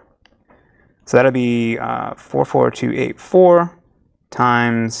 44284. So that'll be 44284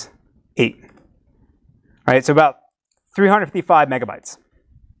 times 8. All right, so about 355 megabytes.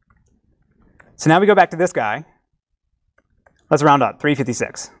 So now we go back to this guy. Let's round up,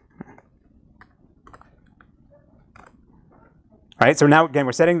 356. All right, so now again,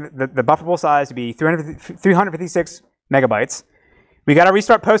 we're setting the buffer pool size to be 356 megabytes. We got to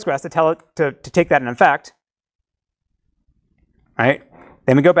restart Postgres to tell it to take that in effect. All right,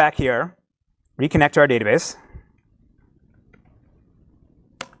 then we go back here, reconnect to our database.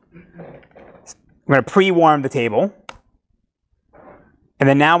 We're going to pre-warm the table. And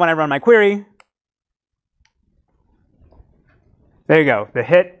then now when I run my query, there you go. The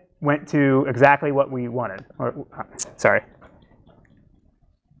hit went to exactly what we wanted. Sorry.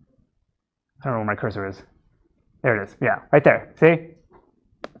 I don't know where my cursor is. There it is. Yeah, right there. See?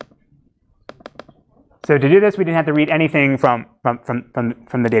 So to do this, we didn't have to read anything from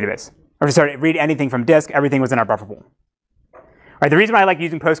the database. Or sorry, read anything from disk. Everything was in our buffer pool. All right, the reason why I like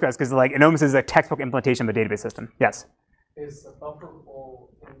using Postgres is because it almost is a textbook implementation of a database system. Yes? Is the buffer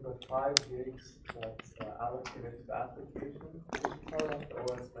pool in the 5 gigs that's allocated to the application? Is part of the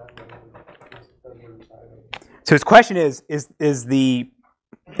OS memory? So his question is the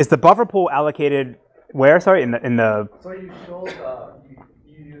buffer pool allocated where? Sorry, in the. So you showed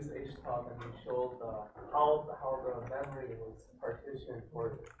you used HTOP and you showed how the memory was partitioned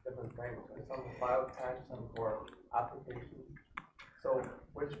for different things. And some file cache, some for applications. So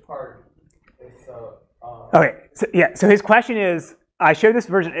which part is Okay. So yeah. So his question is, I showed this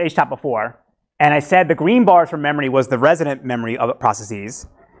version of HTOP before, and I said the green bars for memory was the resident memory of processes,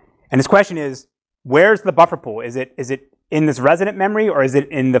 and his question is, where's the buffer pool? Is it in this resident memory, or is it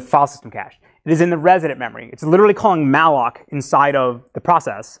in the file system cache? It is in the resident memory. It's literally calling malloc inside of the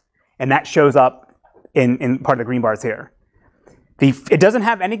process, and that shows up in part of the green bars here. It doesn't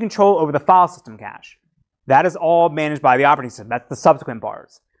have any control over the file system cache. That is all managed by the operating system. That's the subsequent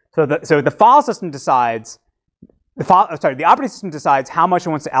bars. So the file system decides, the operating system decides how much it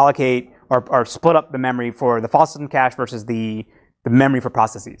wants to allocate or split up the memory for the file system cache versus the memory for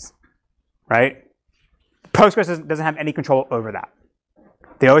processes, right? Postgres doesn't have any control over that.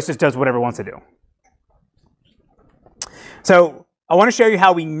 The OS just does whatever it wants to do. So I want to show you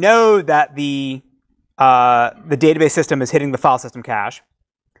how we know that the database system is hitting the file system cache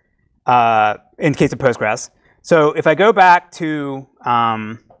in case of Postgres. So if I go back to,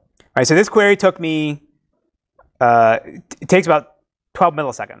 right, so this query took me, it takes about 12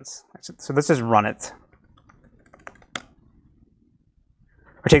 milliseconds. So let's just run it.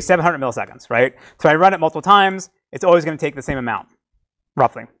 Or it takes 700 milliseconds, right? So I run it multiple times. It's always going to take the same amount,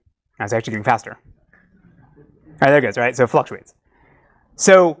 roughly. It's actually getting faster. All right, there it goes, right? So it fluctuates.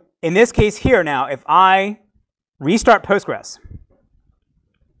 So in this case here now, if I restart Postgres,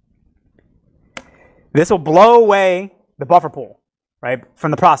 this will blow away the buffer pool, right,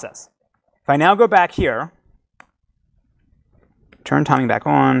 from the process. If I now go back here, turn timing back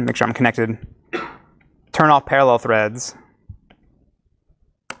on, make sure I'm connected, turn off parallel threads.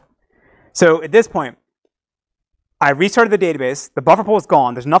 So at this point, I restarted the database. The buffer pool is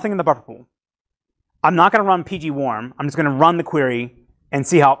gone. There's nothing in the buffer pool. I'm not going to run pg warm. I'm just going to run the query and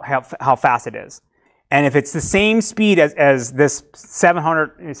see how fast it is. And if it's the same speed as this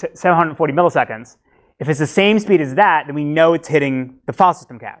 740 milliseconds, if it's the same speed as that, then we know it's hitting the file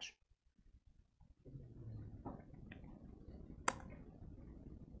system cache.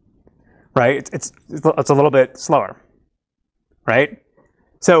 Right? It's a little bit slower. Right?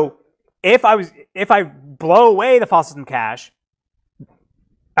 So if I blow away the file system cache,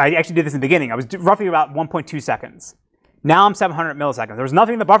 I actually did this in the beginning. I was roughly about 1.2 seconds. Now I'm 700 milliseconds. There was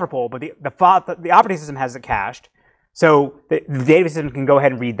nothing in the buffer pool, but the operating system has it cached. So the database system can go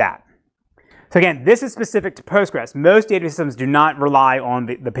ahead and read that. So again, this is specific to Postgres. Most database systems do not rely on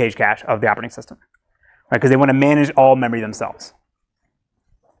the page cache of the operating system, right? Because they want to manage all memory themselves.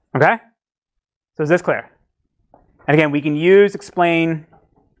 Okay? So is this clear? And again, we can use explain,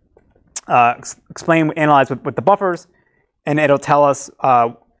 analyze with the buffers, and it'll tell us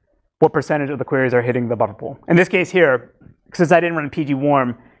what percentage of the queries are hitting the buffer pool. In this case here, since I didn't run pg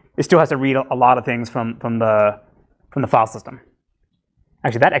warm, it still has to read a lot of things from the file system.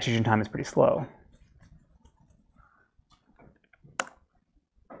 Actually, that execution time is pretty slow.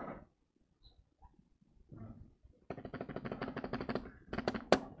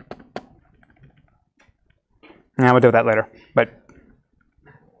 Yeah, we'll deal with that later. But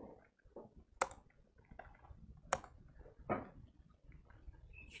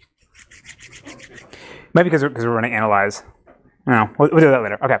maybe because we're running analyze. No, we'll do that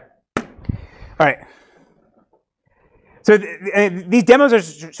later. Okay. All right. So these demos are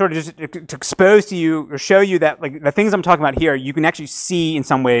sort of just to expose to you or show you that like the things I'm talking about here, you can actually see in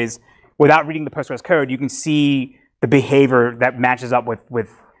some ways without reading the Postgres code. You can see the behavior that matches up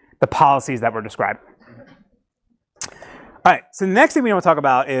with the policies that were described. All right. So the next thing we want to talk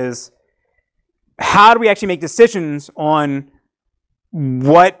about is how do we actually make decisions on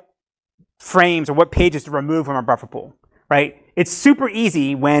what frames or what pages to remove from our buffer pool, right? It's super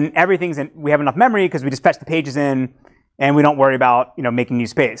easy when everything's in, we have enough memory because we just fetch the pages in and we don't worry about making new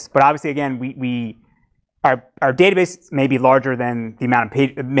space. But obviously, again, our database may be larger than the amount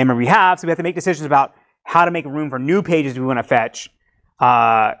of memory we have, so we have to make decisions about how to make room for new pages we want to fetch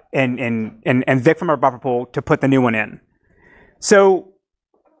and vic from our buffer pool to put the new one in. So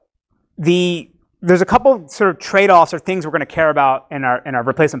there's a couple sort of trade-offs or things we're going to care about in our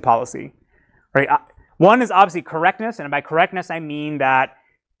replacement policy. Right? One is obviously correctness, and by correctness I mean that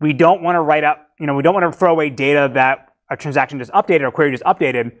we don't want to write up, we don't want to throw away data that a transaction just updated or query just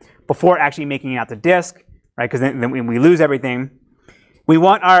updated before actually making it out to disk, right? Because then we lose everything. We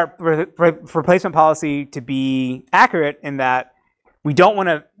want our replacement policy to be accurate in that we don't want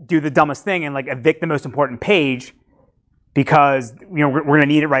to do the dumbest thing and like evict the most important page because we're going to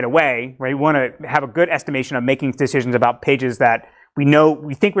need it right away, right? We want to have a good estimation of making decisions about pages that we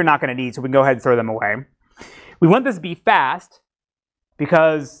think we're not going to need, so we can go ahead and throw them away. We want this to be fast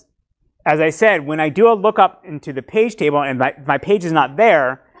because, as I said, when I do a lookup into the page table and my page is not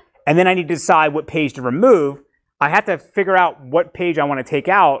there, and then I need to decide what page to remove, I have to figure out what page I want to take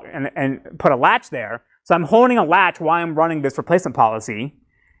out and put a latch there. So I'm holding a latch while I'm running this replacement policy.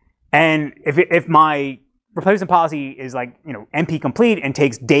 And if my replacement policy is like NP complete and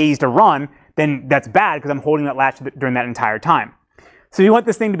takes days to run, then that's bad because I'm holding that latch during that entire time. So we want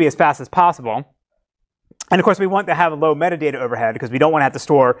this thing to be as fast as possible. And of course, we want to have a low metadata overhead because we don't want to have to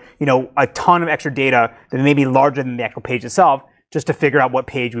store a ton of extra data that may be larger than the actual page itself just to figure out what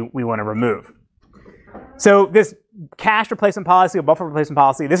page we want to remove. So this cache replacement policy or buffer replacement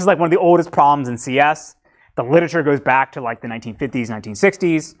policy, this is like one of the oldest problems in CS. The literature goes back to like the 1950s,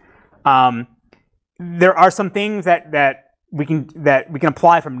 1960s. There are some things that we can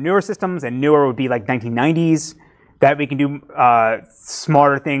apply from newer systems, and newer would be like 1990s. that we can do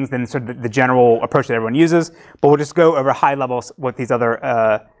smarter things than sort of the general approach that everyone uses. But we'll just go over high levels what these other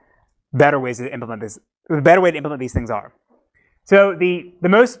better ways to implement this. The better way to implement these things are. So the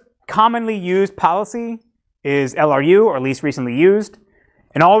most commonly used policy is LRU, or least recently used.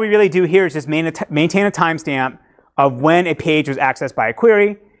 And all we really do here is just maintain a timestamp of when a page was accessed by a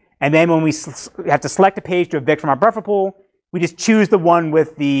query. And then when we have to select a page to evict from our buffer pool, we just choose the one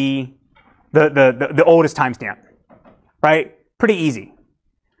with the oldest timestamp, right? Pretty easy.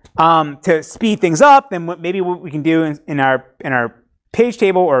 To speed things up, then maybe what we can do in our page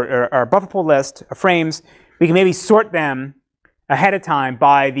table or our buffer pool list of frames, we can maybe sort them ahead of time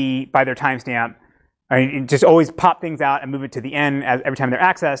by their timestamp. Just always pop things out and move it to the end every time they're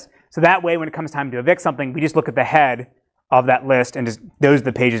accessed. So that way, when it comes time to evict something, we just look at the head of that list, and just those are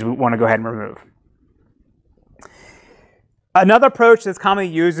the pages we want to go ahead and remove. Another approach that's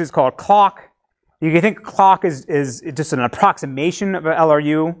commonly used is called clock. You can think clock is just an approximation of an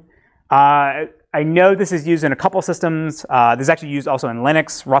LRU. I know this is used in a couple systems. This is actually used also in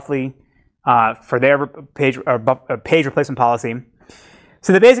Linux, roughly, for their page replacement policy.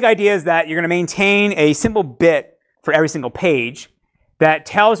 So the basic idea is that you're going to maintain a simple bit for every single page that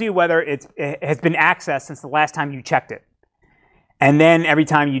tells you whether it has been accessed since the last time you checked it. And then every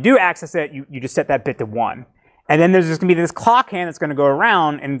time you do access it, you just set that bit to 1. And then there's just going to be this clock hand that's going to go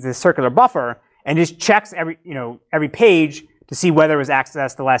around in this circular buffer and just checks every page to see whether it was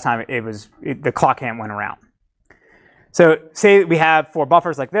accessed the last time the clock hand went around. So say we have 4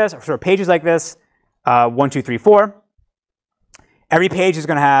 buffers like this, or 4 pages like this, 1, 2, 3, 4. Every page is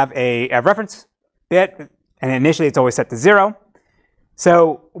going to have a reference bit, and initially it's always set to 0.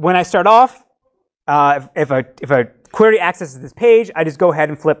 So when I start off, if a query accesses this page, I just go ahead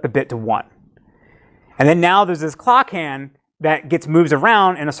and flip the bit to 1. And then now there's this clock hand that moves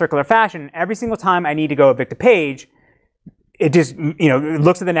around in a circular fashion. Every single time I need to go evict a page, it just it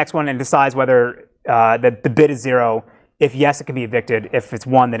looks at the next one and decides whether the bit is 0. If yes, it can be evicted. If it's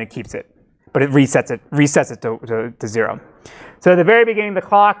 1, then it keeps it. But it resets it to 0. So at the very beginning, the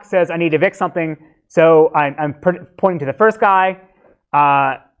clock says I need to evict something. So I'm pointing to the first guy.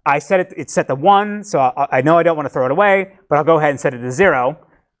 I set it's set to 1, so I know I don't want to throw it away, but I'll go ahead and set it to 0.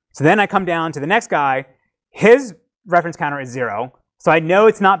 So then I come down to the next guy. His reference counter is 0. So I know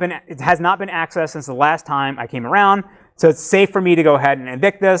it has not been accessed since the last time I came around. So it's safe for me to go ahead and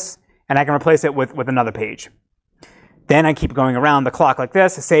evict this, and I can replace it with another page. Then I keep going around the clock like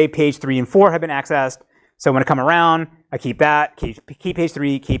this. Say page 3 and 4 have been accessed. So when I come around, I keep that, keep page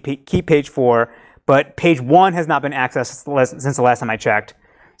 3, keep page 4. But page 1 has not been accessed since the last time I checked.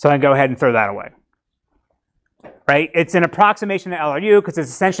 So I can go ahead and throw that away. Right? It's an approximation to LRU because it's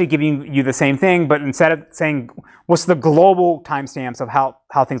essentially giving you the same thing, but instead of saying what's the global timestamps of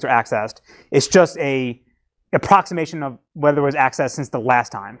how things are accessed, it's just a approximation of whether it was accessed since the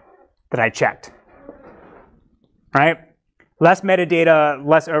last time that I checked. Right? Less metadata,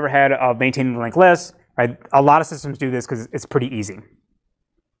 less overhead of maintaining the linked list. Right? A lot of systems do this because it's pretty easy.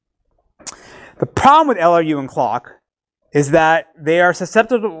 The problem with LRU and clock is that they are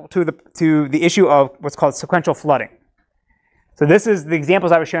susceptible to the issue of what's called sequential flooding. So this is the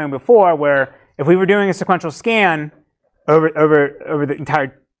examples I was showing before, where if we were doing a sequential scan over the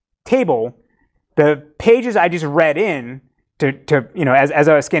entire table, the pages I just read in as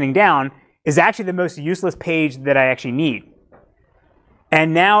I was scanning down is actually the most useless page that I actually need.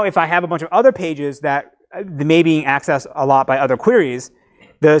 And now if I have a bunch of other pages that may be accessed a lot by other queries,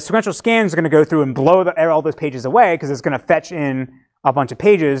 the sequential scan is going to go through and blow all those pages away because it's going to fetch in a bunch of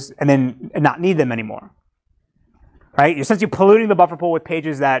pages and then not need them anymore. Right? You're essentially polluting the buffer pool with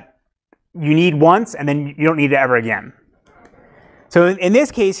pages that you need once and then you don't need it ever again. So in this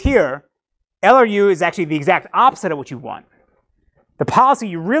case here, LRU is actually the exact opposite of what you want. The policy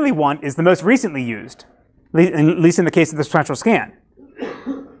you really want is the most recently used, at least in the case of the sequential scan.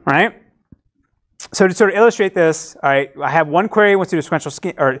 Right? So to sort of illustrate this, all right, I have one query wants to do a sequential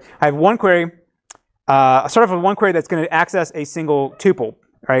scan, or I have one query. I start off with one query that's going to access a single tuple,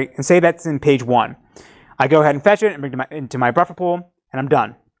 right? And say that's in page 1. I go ahead and fetch it and bring it into my buffer pool, and I'm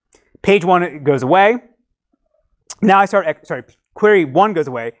done. Page 1 goes away. Now query 1 goes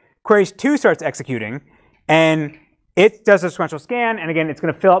away. Query 2 starts executing, and it does a sequential scan, and again, it's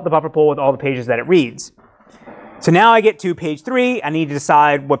going to fill up the buffer pool with all the pages that it reads. So now I get to page 3. I need to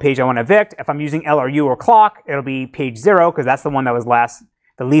decide what page I want to evict. If I'm using LRU or clock, it'll be page 0, because that's the one that was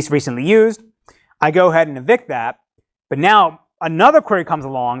the least recently used. I go ahead and evict that. But now another query comes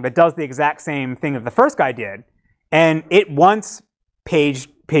along that does the exact same thing that the first guy did. And it wants page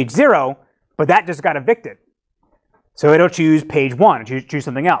 0, but that just got evicted. So it'll choose page 1, choose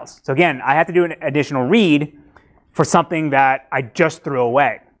something else. So again, I have to do an additional read for something that I just threw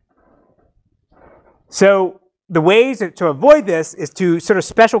away. So the ways to avoid this is to sort of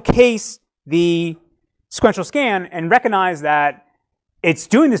special case the sequential scan and recognize that it's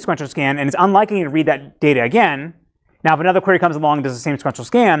doing the sequential scan and it's unlikely to read that data again. Now, if another query comes along and does the same sequential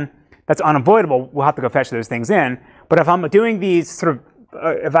scan, that's unavoidable. We'll have to go fetch those things in. But if I'm doing these sort of,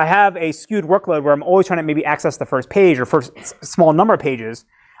 if I have a skewed workload where I'm always trying to maybe access the first page or first small number of pages,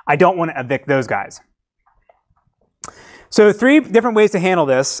 I don't want to evict those guys. So 3 different ways to handle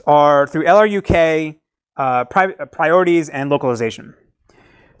this are through LRUK, priorities, and localization.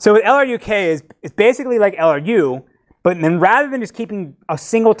 So with LRUK, it's basically like LRU, but then rather than just keeping a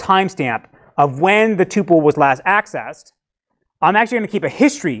single timestamp of when the tuple was last accessed, I'm actually going to keep a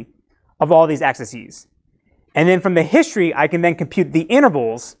history of all these accessees. And then from the history, I can then compute the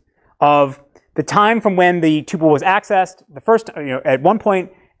intervals of the time from when the tuple was accessed, the first, at one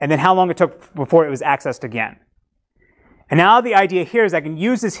point, and then how long it took before it was accessed again. And now the idea here is I can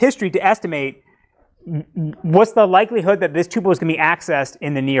use this history to estimate what's the likelihood that this tuple is going to be accessed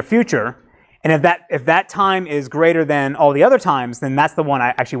in the near future. And if that time is greater than all the other times, then that's the one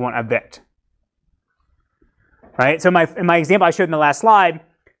I actually want to evict. Right? So in my example I showed in the last slide,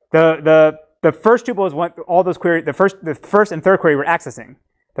 the first tuple is what all those queries, the first and third query were accessing,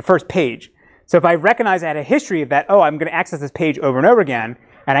 the first page. So if I recognize I had a history of that, oh, I'm going to access this page over and over again,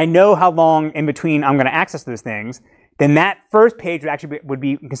 and I know how long in between I'm going to access those things, then that first page would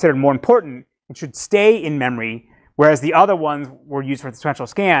be considered more important and should stay in memory, whereas the other ones were used for the sequential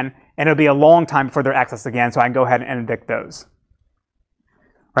scan, and it'll be a long time before they're accessed again, so I can go ahead and evict those.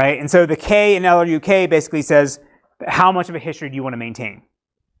 Right? And so the K in LRUK basically says how much of a history do you want to maintain.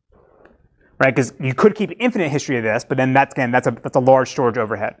 Right? Because you could keep infinite history of this, but then that's a large storage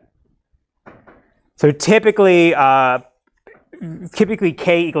overhead. So typically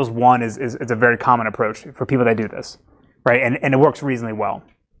K equals 1 is a very common approach for people that do this, right? And it works reasonably well.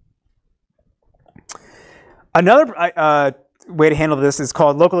 Another way to handle this is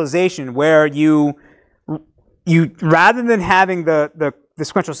called localization, where you rather than having the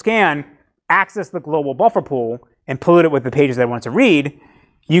sequential scan access the global buffer pool and pollute it with the pages that it wants to read,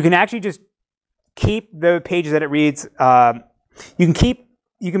 you can actually just keep the pages that it reads.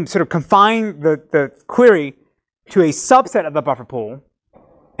 You can sort of confine the query to a subset of the buffer pool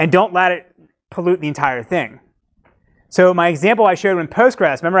and don't let it pollute the entire thing. So my example I showed in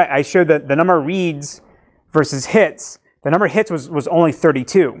Postgres, remember I showed the number of reads versus hits. The number of hits was only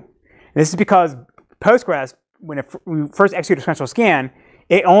 32. And this is because Postgres, when we first execute a sequential scan,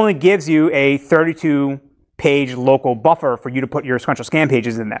 it only gives you a 32-page local buffer for you to put your sequential scan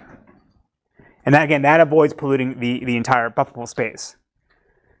pages in there. And that, again, that avoids polluting the entire buffer pool space.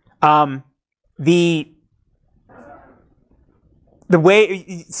 The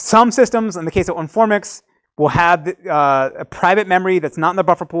way some systems, in the case of Informix, will have a private memory that's not in the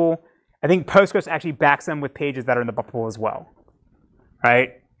buffer pool. I think Postgres actually backs them with pages that are in the buffer pool as well,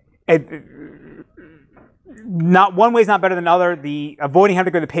 right? Not one way is not better than the other. The avoiding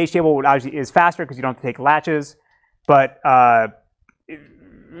having to go to the page table obviously is faster because you don't have to take latches, but at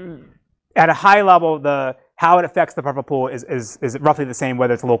a high level, how it affects the buffer pool is roughly the same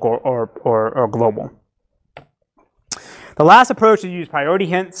whether it's local or global. The last approach is to use priority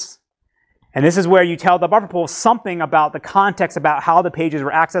hints. And this is where you tell the buffer pool something about the context about how the pages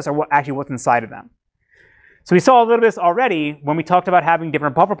were accessed or what's inside of them. So we saw a little bit of this already when we talked about having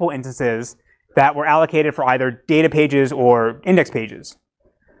different buffer pool instances that were allocated for either data pages or index pages.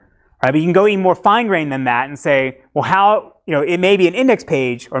 Right? But you can go even more fine-grained than that and say, well, how, it may be an index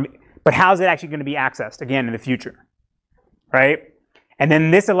page, but how is it actually going to be accessed again in the future, right? And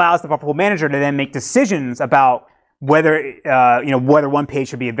then this allows the buffer pool manager to then make decisions about whether whether one page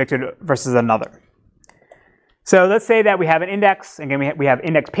should be evicted versus another. So let's say that we have an index. Again, we have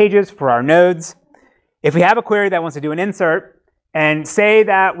index pages for our nodes. If we have a query that wants to do an insert, and say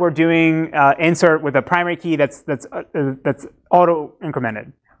that we're doing insert with a primary key that's auto incremented,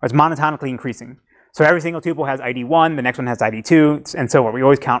 or it's monotonically increasing. So every single tuple has ID 1, the next one has ID 2, and so on. We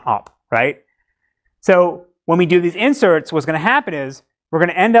always count up, right? So when we do these inserts, what's going to happen is we're going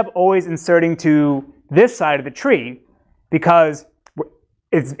to end up always inserting to this side of the tree, because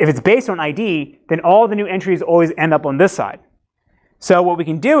if it's based on ID, then all the new entries always end up on this side. So what we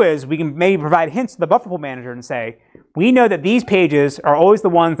can do is we can maybe provide hints to the buffer pool manager and say, we know that these pages are always the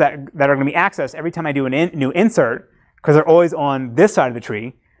ones that are going to be accessed every time I do a new insert, because they're always on this side of the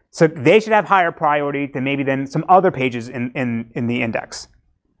tree. So they should have higher priority than maybe some other pages in the index,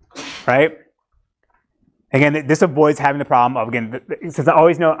 right? Again, this avoids having the problem of, again, since I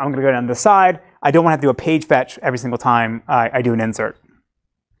always know I'm going to go down this side, I don't want to have to do a page fetch every single time I do an insert.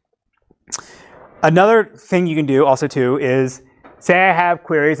 Another thing you can do also too is, say I have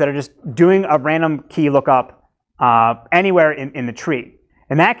queries that are just doing a random key lookup anywhere in the tree.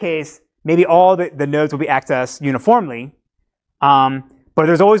 In that case, maybe all the nodes will be accessed uniformly, but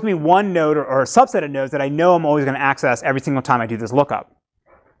there's always going to be one node or a subset of nodes that I know I'm always going to access every single time I do this lookup,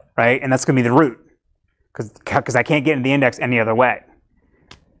 right? And that's going to be the root, because I can't get into the index any other way.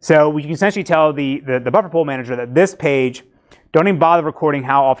 So we can essentially tell the buffer pool manager that this page, don't even bother recording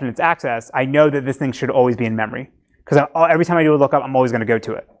how often it's accessed. I know that this thing should always be in memory, because every time I do a lookup, I'm always going to go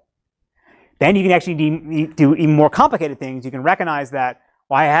to it. Then you can actually do even more complicated things. You can recognize that,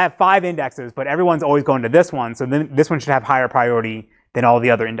 well, I have 5 indexes, but everyone's always going to this one, so then this one should have higher priority than all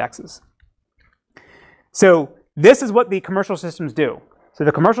the other indexes. So this is what the commercial systems do. So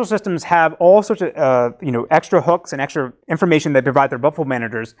the commercial systems have all sorts of extra hooks and extra information that provide their buffer pool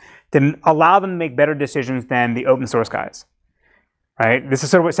managers to allow them to make better decisions than the open source guys. Right? This is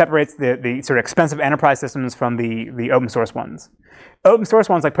sort of what separates the sort of expensive enterprise systems from the open source ones. Open source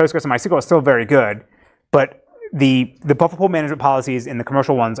ones like Postgres and MySQL are still very good, but the buffer pool management policies in the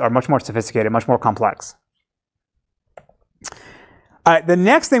commercial ones are much more sophisticated, much more complex. The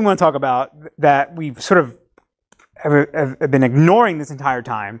next thing we want to talk about that we've sort of have been ignoring this entire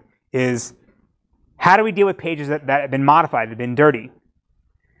time is, how do we deal with pages that have been modified, that have been dirty?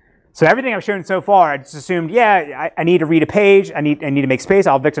 So everything I've shown so far, I just assumed, yeah, I need to read a page, I need to make space,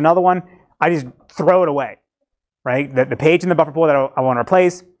 I'll evict another one. I just throw it away, right? The page in the buffer pool that I want to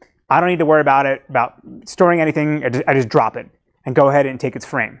replace, I don't need to worry about it, about storing anything. I just drop it and go ahead and take its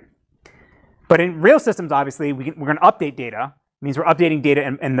frame. But in real systems, obviously, we're going to update data. It means we're updating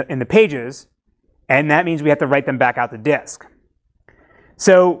data in the pages, and that means we have to write them back out to disk.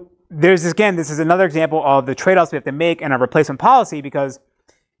 So there's this is another example of the trade-offs we have to make in our replacement policy, because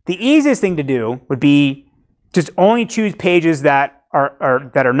the easiest thing to do would be just only choose pages that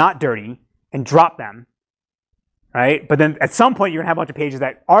are not dirty and drop them, right? But then at some point you're going to have a bunch of pages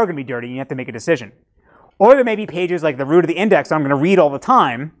that are going to be dirty, and you have to make a decision. Or there may be pages like the root of the index that I'm going to read all the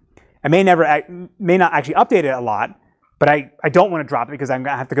time. I may not actually update it a lot, but I don't want to drop it because I'm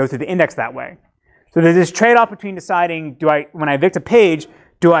going to have to go through the index that way. So there's this trade-off between deciding, when I evict a page,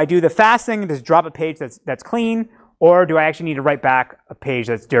 do I do the fast thing and just drop a page that's clean, or do I actually need to write back a page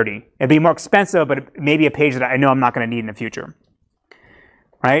that's dirty? It'd be more expensive, but it may be a page that I know I'm not going to need in the future,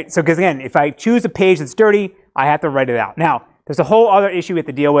 right? So because again, if I choose a page that's dirty, I have to write it out. Now, there's a whole other issue we have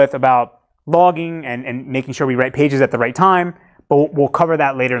to deal with about logging and making sure we write pages at the right time, but we'll cover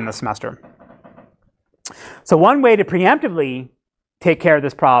that later in the semester. So one way to preemptively take care of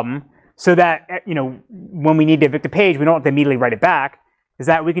this problem, so that when we need to evict a page, we don't have to immediately write it back, is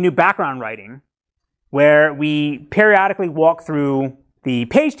that we can do background writing, where we periodically walk through the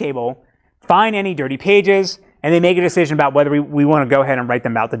page table, find any dirty pages, and then make a decision about whether we want to go ahead and write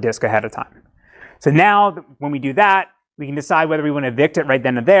them out to disk ahead of time. So now, when we do that, we can decide whether we want to evict it right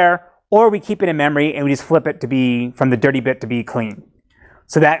then and there, or we keep it in memory and we just flip it to be from the dirty bit to be clean.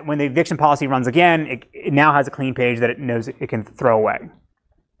 So that when the eviction policy runs again, it now has a clean page that it knows it can throw away.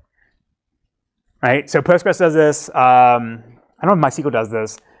 Right? So Postgres does this. I don't know if MySQL does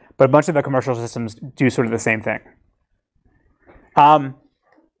this, but a bunch of the commercial systems do sort of the same thing.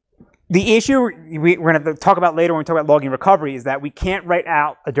 The issue we're going to talk about later when we talk about logging recovery is that we can't write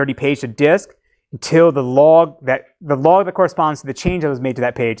out a dirty page to disk until the log that corresponds to the change that was made to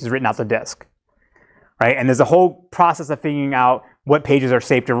that page is written out to disk. Right? And there's a whole process of figuring out what pages are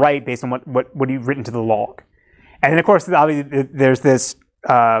safe to write based on what you've written to the log. And then, of course, obviously, there's this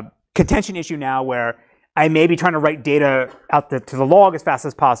contention issue now where I may be trying to write data out to the log as fast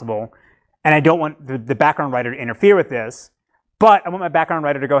as possible, and I don't want the background writer to interfere with this, but I want my background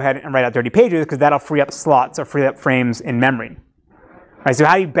writer to go ahead and write out dirty pages because that'll free up slots or free up frames in memory. Right, so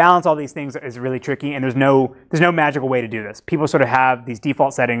how you balance all these things is really tricky, and there's no magical way to do this. People sort of have these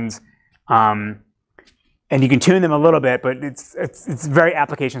default settings, and you can tune them a little bit, but it's very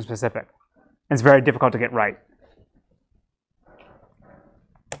application specific. It's very difficult to get right.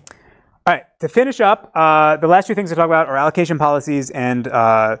 All right, to finish up, the last two things to talk about are allocation policies and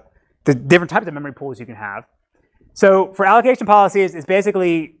the different types of memory pools you can have. So for allocation policies, it's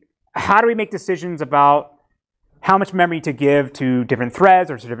basically how do we make decisions about how much memory to give to different threads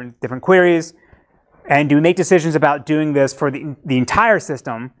or to different queries, and do we make decisions about doing this for the entire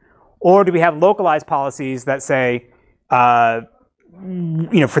system, or do we have localized policies that say, for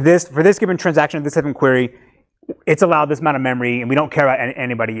this given transaction, this given query, it's allowed this amount of memory, and we don't care about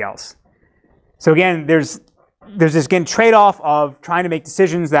anybody else. So again, there's this trade-off of trying to make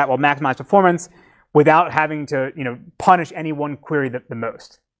decisions that will maximize performance without having to punish any one query the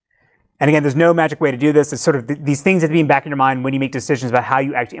most. And again, there's no magic way to do this. It's sort of these things that have to be back in your mind when you make decisions about how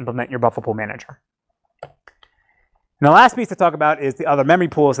you actually implement your buffer pool manager. And the last piece to talk about is the other memory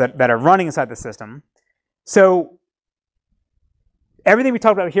pools that are running inside the system. So everything we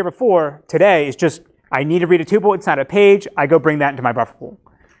talked about here before today is just, I need to read a tuple inside a page, I go bring that into my buffer pool.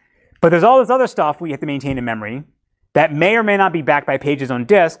 But there's all this other stuff we have to maintain in memory that may or may not be backed by pages on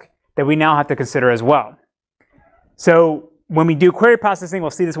disk that we now have to consider as well. So when we do query processing,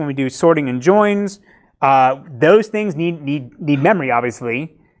 we'll see this when we do sorting and joins. Those things need memory,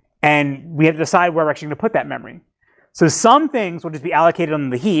 obviously, and we have to decide where we're actually going to put that memory. So some things will just be allocated on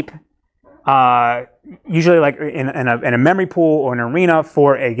the heap, usually like in a memory pool or an arena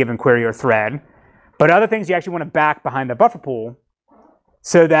for a given query or thread. But other things you actually want to back behind the buffer pool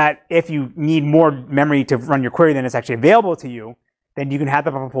so that if you need more memory to run your query than is actually available to you, then you can have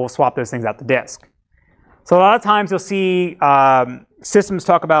the buffer pool swap those things out to disk. So a lot of times you'll see systems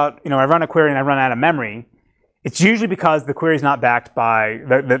talk about, I run a query and I run out of memory. It's usually because the query is not backed by,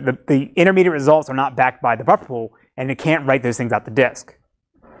 the intermediate results are not backed by the buffer pool, and it can't write those things out to disk.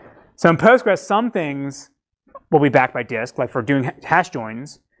 So in Postgres, some things will be backed by disk, like for doing hash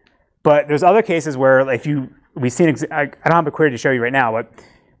joins. But there's other cases where we've seen, I don't have a query to show you right now, but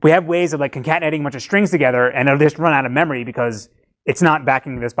we have ways of like concatenating a bunch of strings together, and it'll just run out of memory because it's not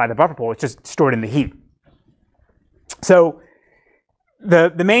backing this by the buffer pool. It's just stored in the heap. So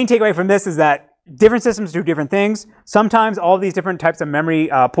the main takeaway from this is that different systems do different things. Sometimes all these different types of memory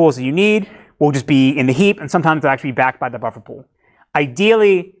pools that you need will just be in the heap, and sometimes they'll actually be backed by the buffer pool.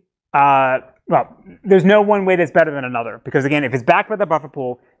 Ideally, well, there's no one way that's better than another, because again, if it's backed by the buffer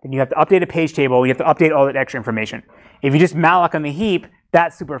pool, then you have to update a page table, you have to update all that extra information. If you just malloc on the heap,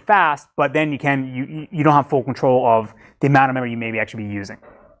 that's super fast, but then you don't have full control of the amount of memory you may actually be using.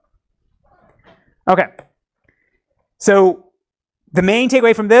 Okay. So the main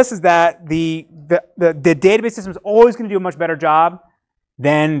takeaway from this is that the database system is always going to do a much better job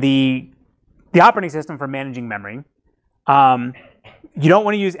than the operating system for managing memory. You don't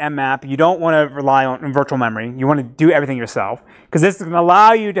want to use mmap. You don't want to rely on virtual memory. You want to do everything yourself, because this is going to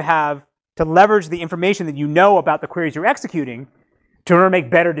allow you to leverage the information that you know about the queries you're executing to make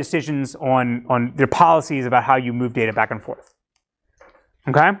better decisions on their policies about how you move data back and forth.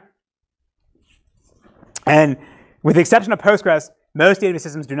 Okay? And with the exception of Postgres, most database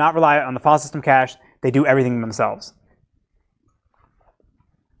systems do not rely on the file system cache. They do everything themselves.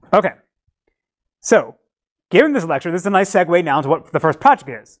 Okay. So, given this lecture, this is a nice segue now into what the first project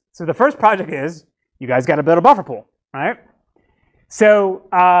is. So the first project is, you guys got to build a buffer pool, right? So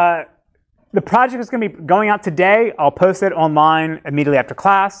the project is going to be going out today. I'll post it online immediately after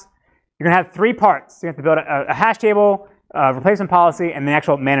class. You're going to have 3 parts. You have to build a hash table, a replacement policy, and the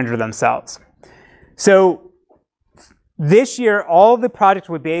actual manager themselves. So this year, all of the projects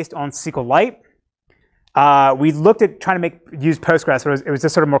were based on SQLite. We looked at trying to use Postgres, but it was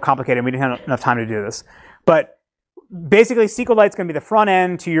just sort of more complicated, and we didn't have enough time to do this. But basically, SQLite's going to be the front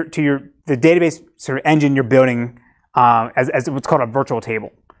end to the database sort of engine you're building as what's called a virtual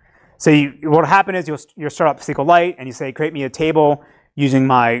table. So what will happen is you'll start up SQLite, and you say, create me a table using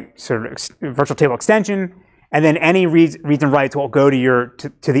my sort of virtual table extension, and then any reads and writes will go to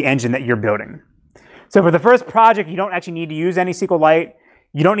the engine that you're building. So for the first project, you don't actually need to use any SQLite.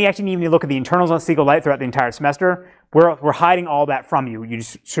 You don't actually need to look at the internals on SQLite throughout the entire semester. We're hiding all that from you.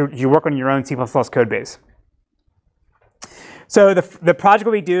 You work on your own C++ code base. So the project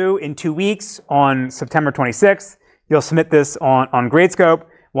will be due in 2 weeks on September 26th. You'll submit this on Gradescope.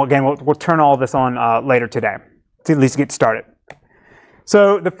 Well, again, we'll turn all this on later today to at least get started.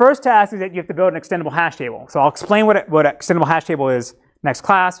 So the first task is that you have to build an extendable hash table. So I'll explain what an extendable hash table is next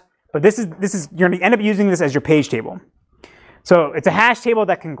class. But this is you're going to end up using this as your page table. So it's a hash table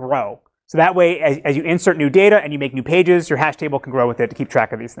that can grow. So that way, as you insert new data and you make new pages, your hash table can grow with it to keep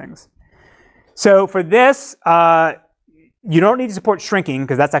track of these things. So for this, you don't need to support shrinking,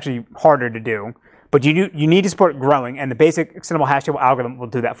 because that's actually harder to do. But you need to support growing, and the basic extendable hash table algorithm will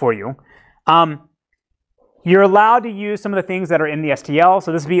do that for you. You're allowed to use some of the things that are in the STL.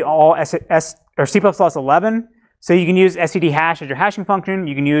 So this would be all C++11. So you can use std hash as your hashing function.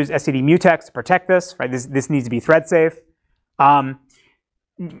 You can use std mutex to protect this. Right? This needs to be thread safe.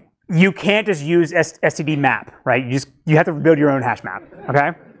 You can't just use std map. Right? You have to build your own hash map.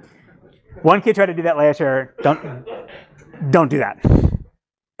 Okay. One kid tried to do that last year. Don't do that.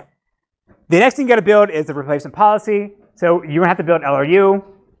 The next thing you got to build is the replacement policy. So you're gonna have to build LRU,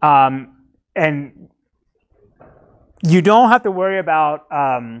 and you don't have to worry about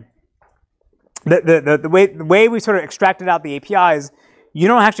the way we sort of extracted out the APIs. You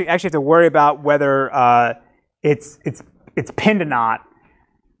don't actually have to worry about whether it's pinned or not.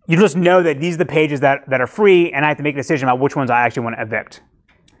 you just know that these are the pages that are free, and I have to make a decision about which ones I actually want to evict.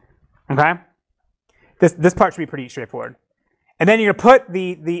 Okay? This part should be pretty straightforward. And then you're going to put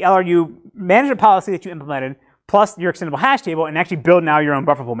the LRU management policy that you implemented plus your extendable hash table and actually build now your own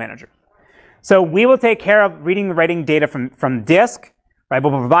buffer pool manager. So we will take care of reading and writing data from disk, right?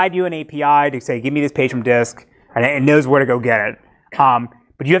 We'll provide you an API to say, give me this page from disk, and it knows where to go get it.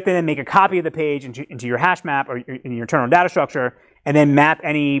 But you have to then make a copy of the page into your hash map or in your internal data structure, and then map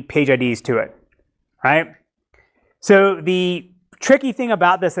any page IDs to it, right? So the tricky thing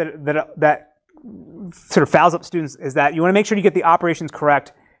about this that sort of fouls up students is that you want to make sure you get the operations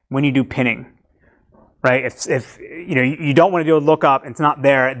correct when you do pinning, right? If you don't want to do a lookup, it's not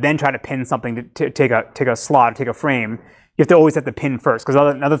there, then try to pin something to take a slot, take a frame. You have to always have to pin first, because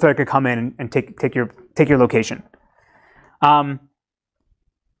another thread could come in and take your location.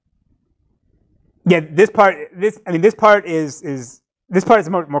 Yeah, this part is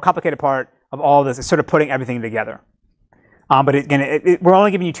the more complicated part of all this. Is sort of putting everything together. But again, we're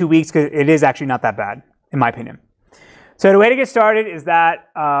only giving you 2 weeks because it is actually not that bad, in my opinion. So the way to get started is that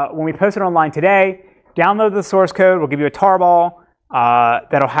when we post it online today, download the source code. We'll give you a tarball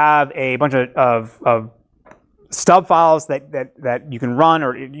that'll have a bunch of stub files that you can run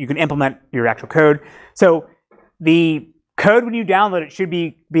or you can implement your actual code. So the code, when you download it,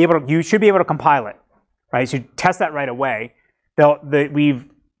 you should be able to compile it, right? So you test that right away.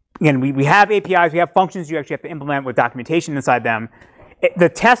 We have APIs, we have functions you actually have to implement with documentation inside them. The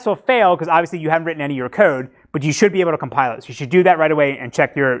tests will fail because obviously you haven't written any of your code, but you should be able to compile it. So you should do that right away and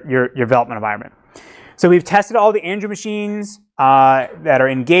check your development environment. So we've tested all the Andrew machines that are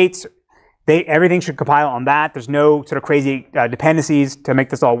in Gates. Everything should compile on that. There's no sort of crazy dependencies to make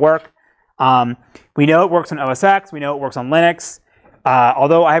this all work. We know it works on OS X. We know it works on Linux.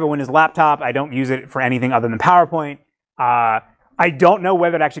 Although I have a Windows laptop, I don't use it for anything other than PowerPoint. I don't know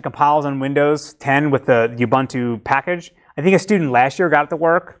whether it actually compiles on Windows 10 with the Ubuntu package. I think a student last year got it to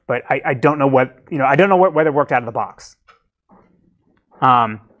work, but I don't know whether it worked out of the box.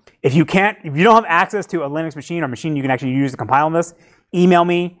 If you don't have access to a Linux machine or machine you can actually use to compile on this, email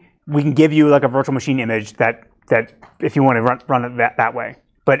me. We can give you like a virtual machine image that if you want to run it that way.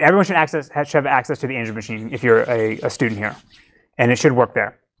 But everyone should have access to the Android machine if you're a student here, and it should work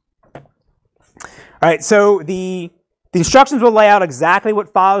there. All right, so the instructions will lay out exactly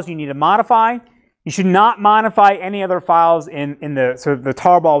what files you need to modify. You should not modify any other files in the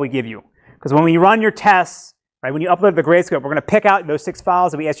tarball we give you, because when we run your tests, right, when you upload the grade scope, we're going to pick out those 6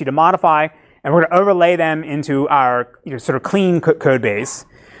 files that we asked you to modify, and we're going to overlay them into our sort of clean code base.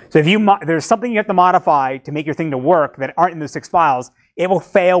 So if there's something you have to modify to make your thing to work that aren't in those 6 files, it will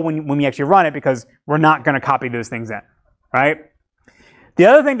fail when we actually run it because we're not going to copy those things in, right? The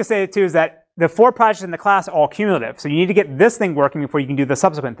other thing to say too is that the 4 projects in the class are all cumulative. So you need to get this thing working before you can do the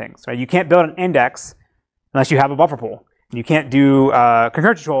subsequent things, right? You can't build an index unless you have a buffer pool. You can't do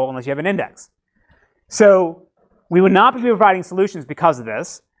concurrent control unless you have an index. So we would not be providing solutions because of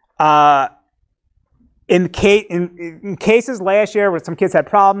this. In cases last year where some kids had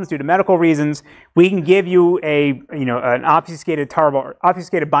problems due to medical reasons, we can give you an obfuscated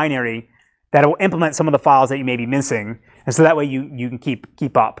binary that will implement some of the files that you may be missing, and so that way you can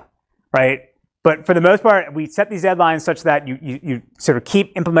keep up, right? But for the most part, we set these deadlines such that you sort of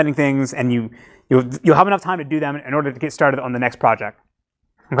keep implementing things, and you'll have enough time to do them in order to get started on the next project.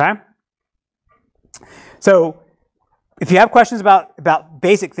 Okay? So if you have questions about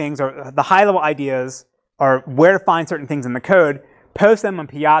basic things or the high-level ideas, or where to find certain things in the code, post them on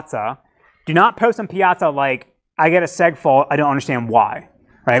Piazza. Do not post on Piazza like, I get a seg fault, I don't understand why.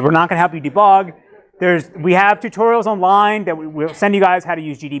 Right? We're not going to help you debug. We have tutorials online that we'll send you guys how to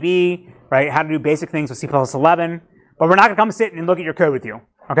use GDB, right? How to do basic things with C++11. But we're not going to come sit and look at your code with you.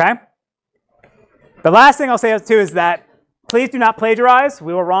 Okay? The last thing I'll say too is that please do not plagiarize.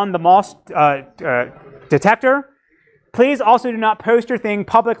 We will run the MOS detector. Please also do not post your thing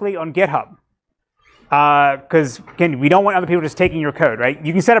publicly on GitHub. Because, again, we don't want other people just taking your code, right?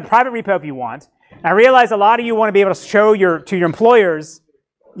 You can set a private repo if you want. And I realize a lot of you want to be able to show to your employers,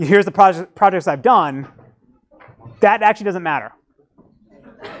 here's the projects I've done. That actually doesn't matter,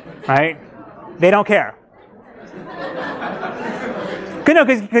 right? They don't care.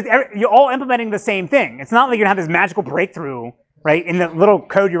 Because you're all implementing the same thing. It's not like you're going to have this magical breakthrough, right, in the little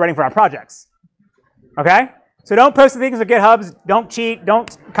code you're writing for our projects. Okay? So don't post the things on GitHubs. Don't cheat.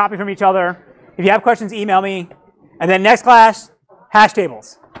 Don't copy from each other. If you have questions, email me. And then next class, hash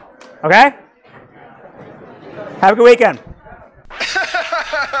tables. Okay? Have a good weekend.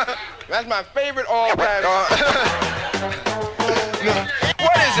 That's my favorite all-time.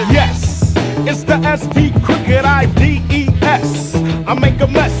 What is it? Yes, it's the ST Cricket IDES. I make a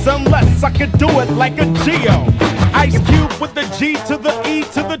mess unless I can do it like a Geo. Ice Cube with the G to the E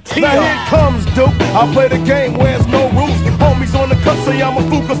to the T. Now here comes Duke. I play the game where there's no rules. Homies on the cut say I'm a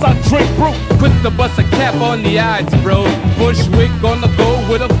fool cause I drink brew. Quick to bust a cap on the odds, bro. Bushwick on the go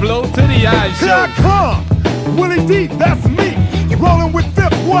with a blow to the eyes. Here I come, Willie D, that's me. Rolling with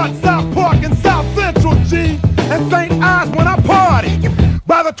Fifth Ward, South Park, and South Central, G. And St. Ives when I party.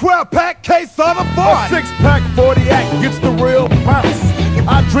 By the 12-pack case of the 40. A 6-pack 40-act gets the real bounce.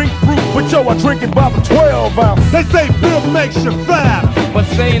 I drink brew, but yo, I drink it by the 12 ounce. They say Bill makes you fatter. But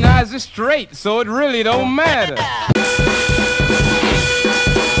St. Ives is straight, so it really don't matter.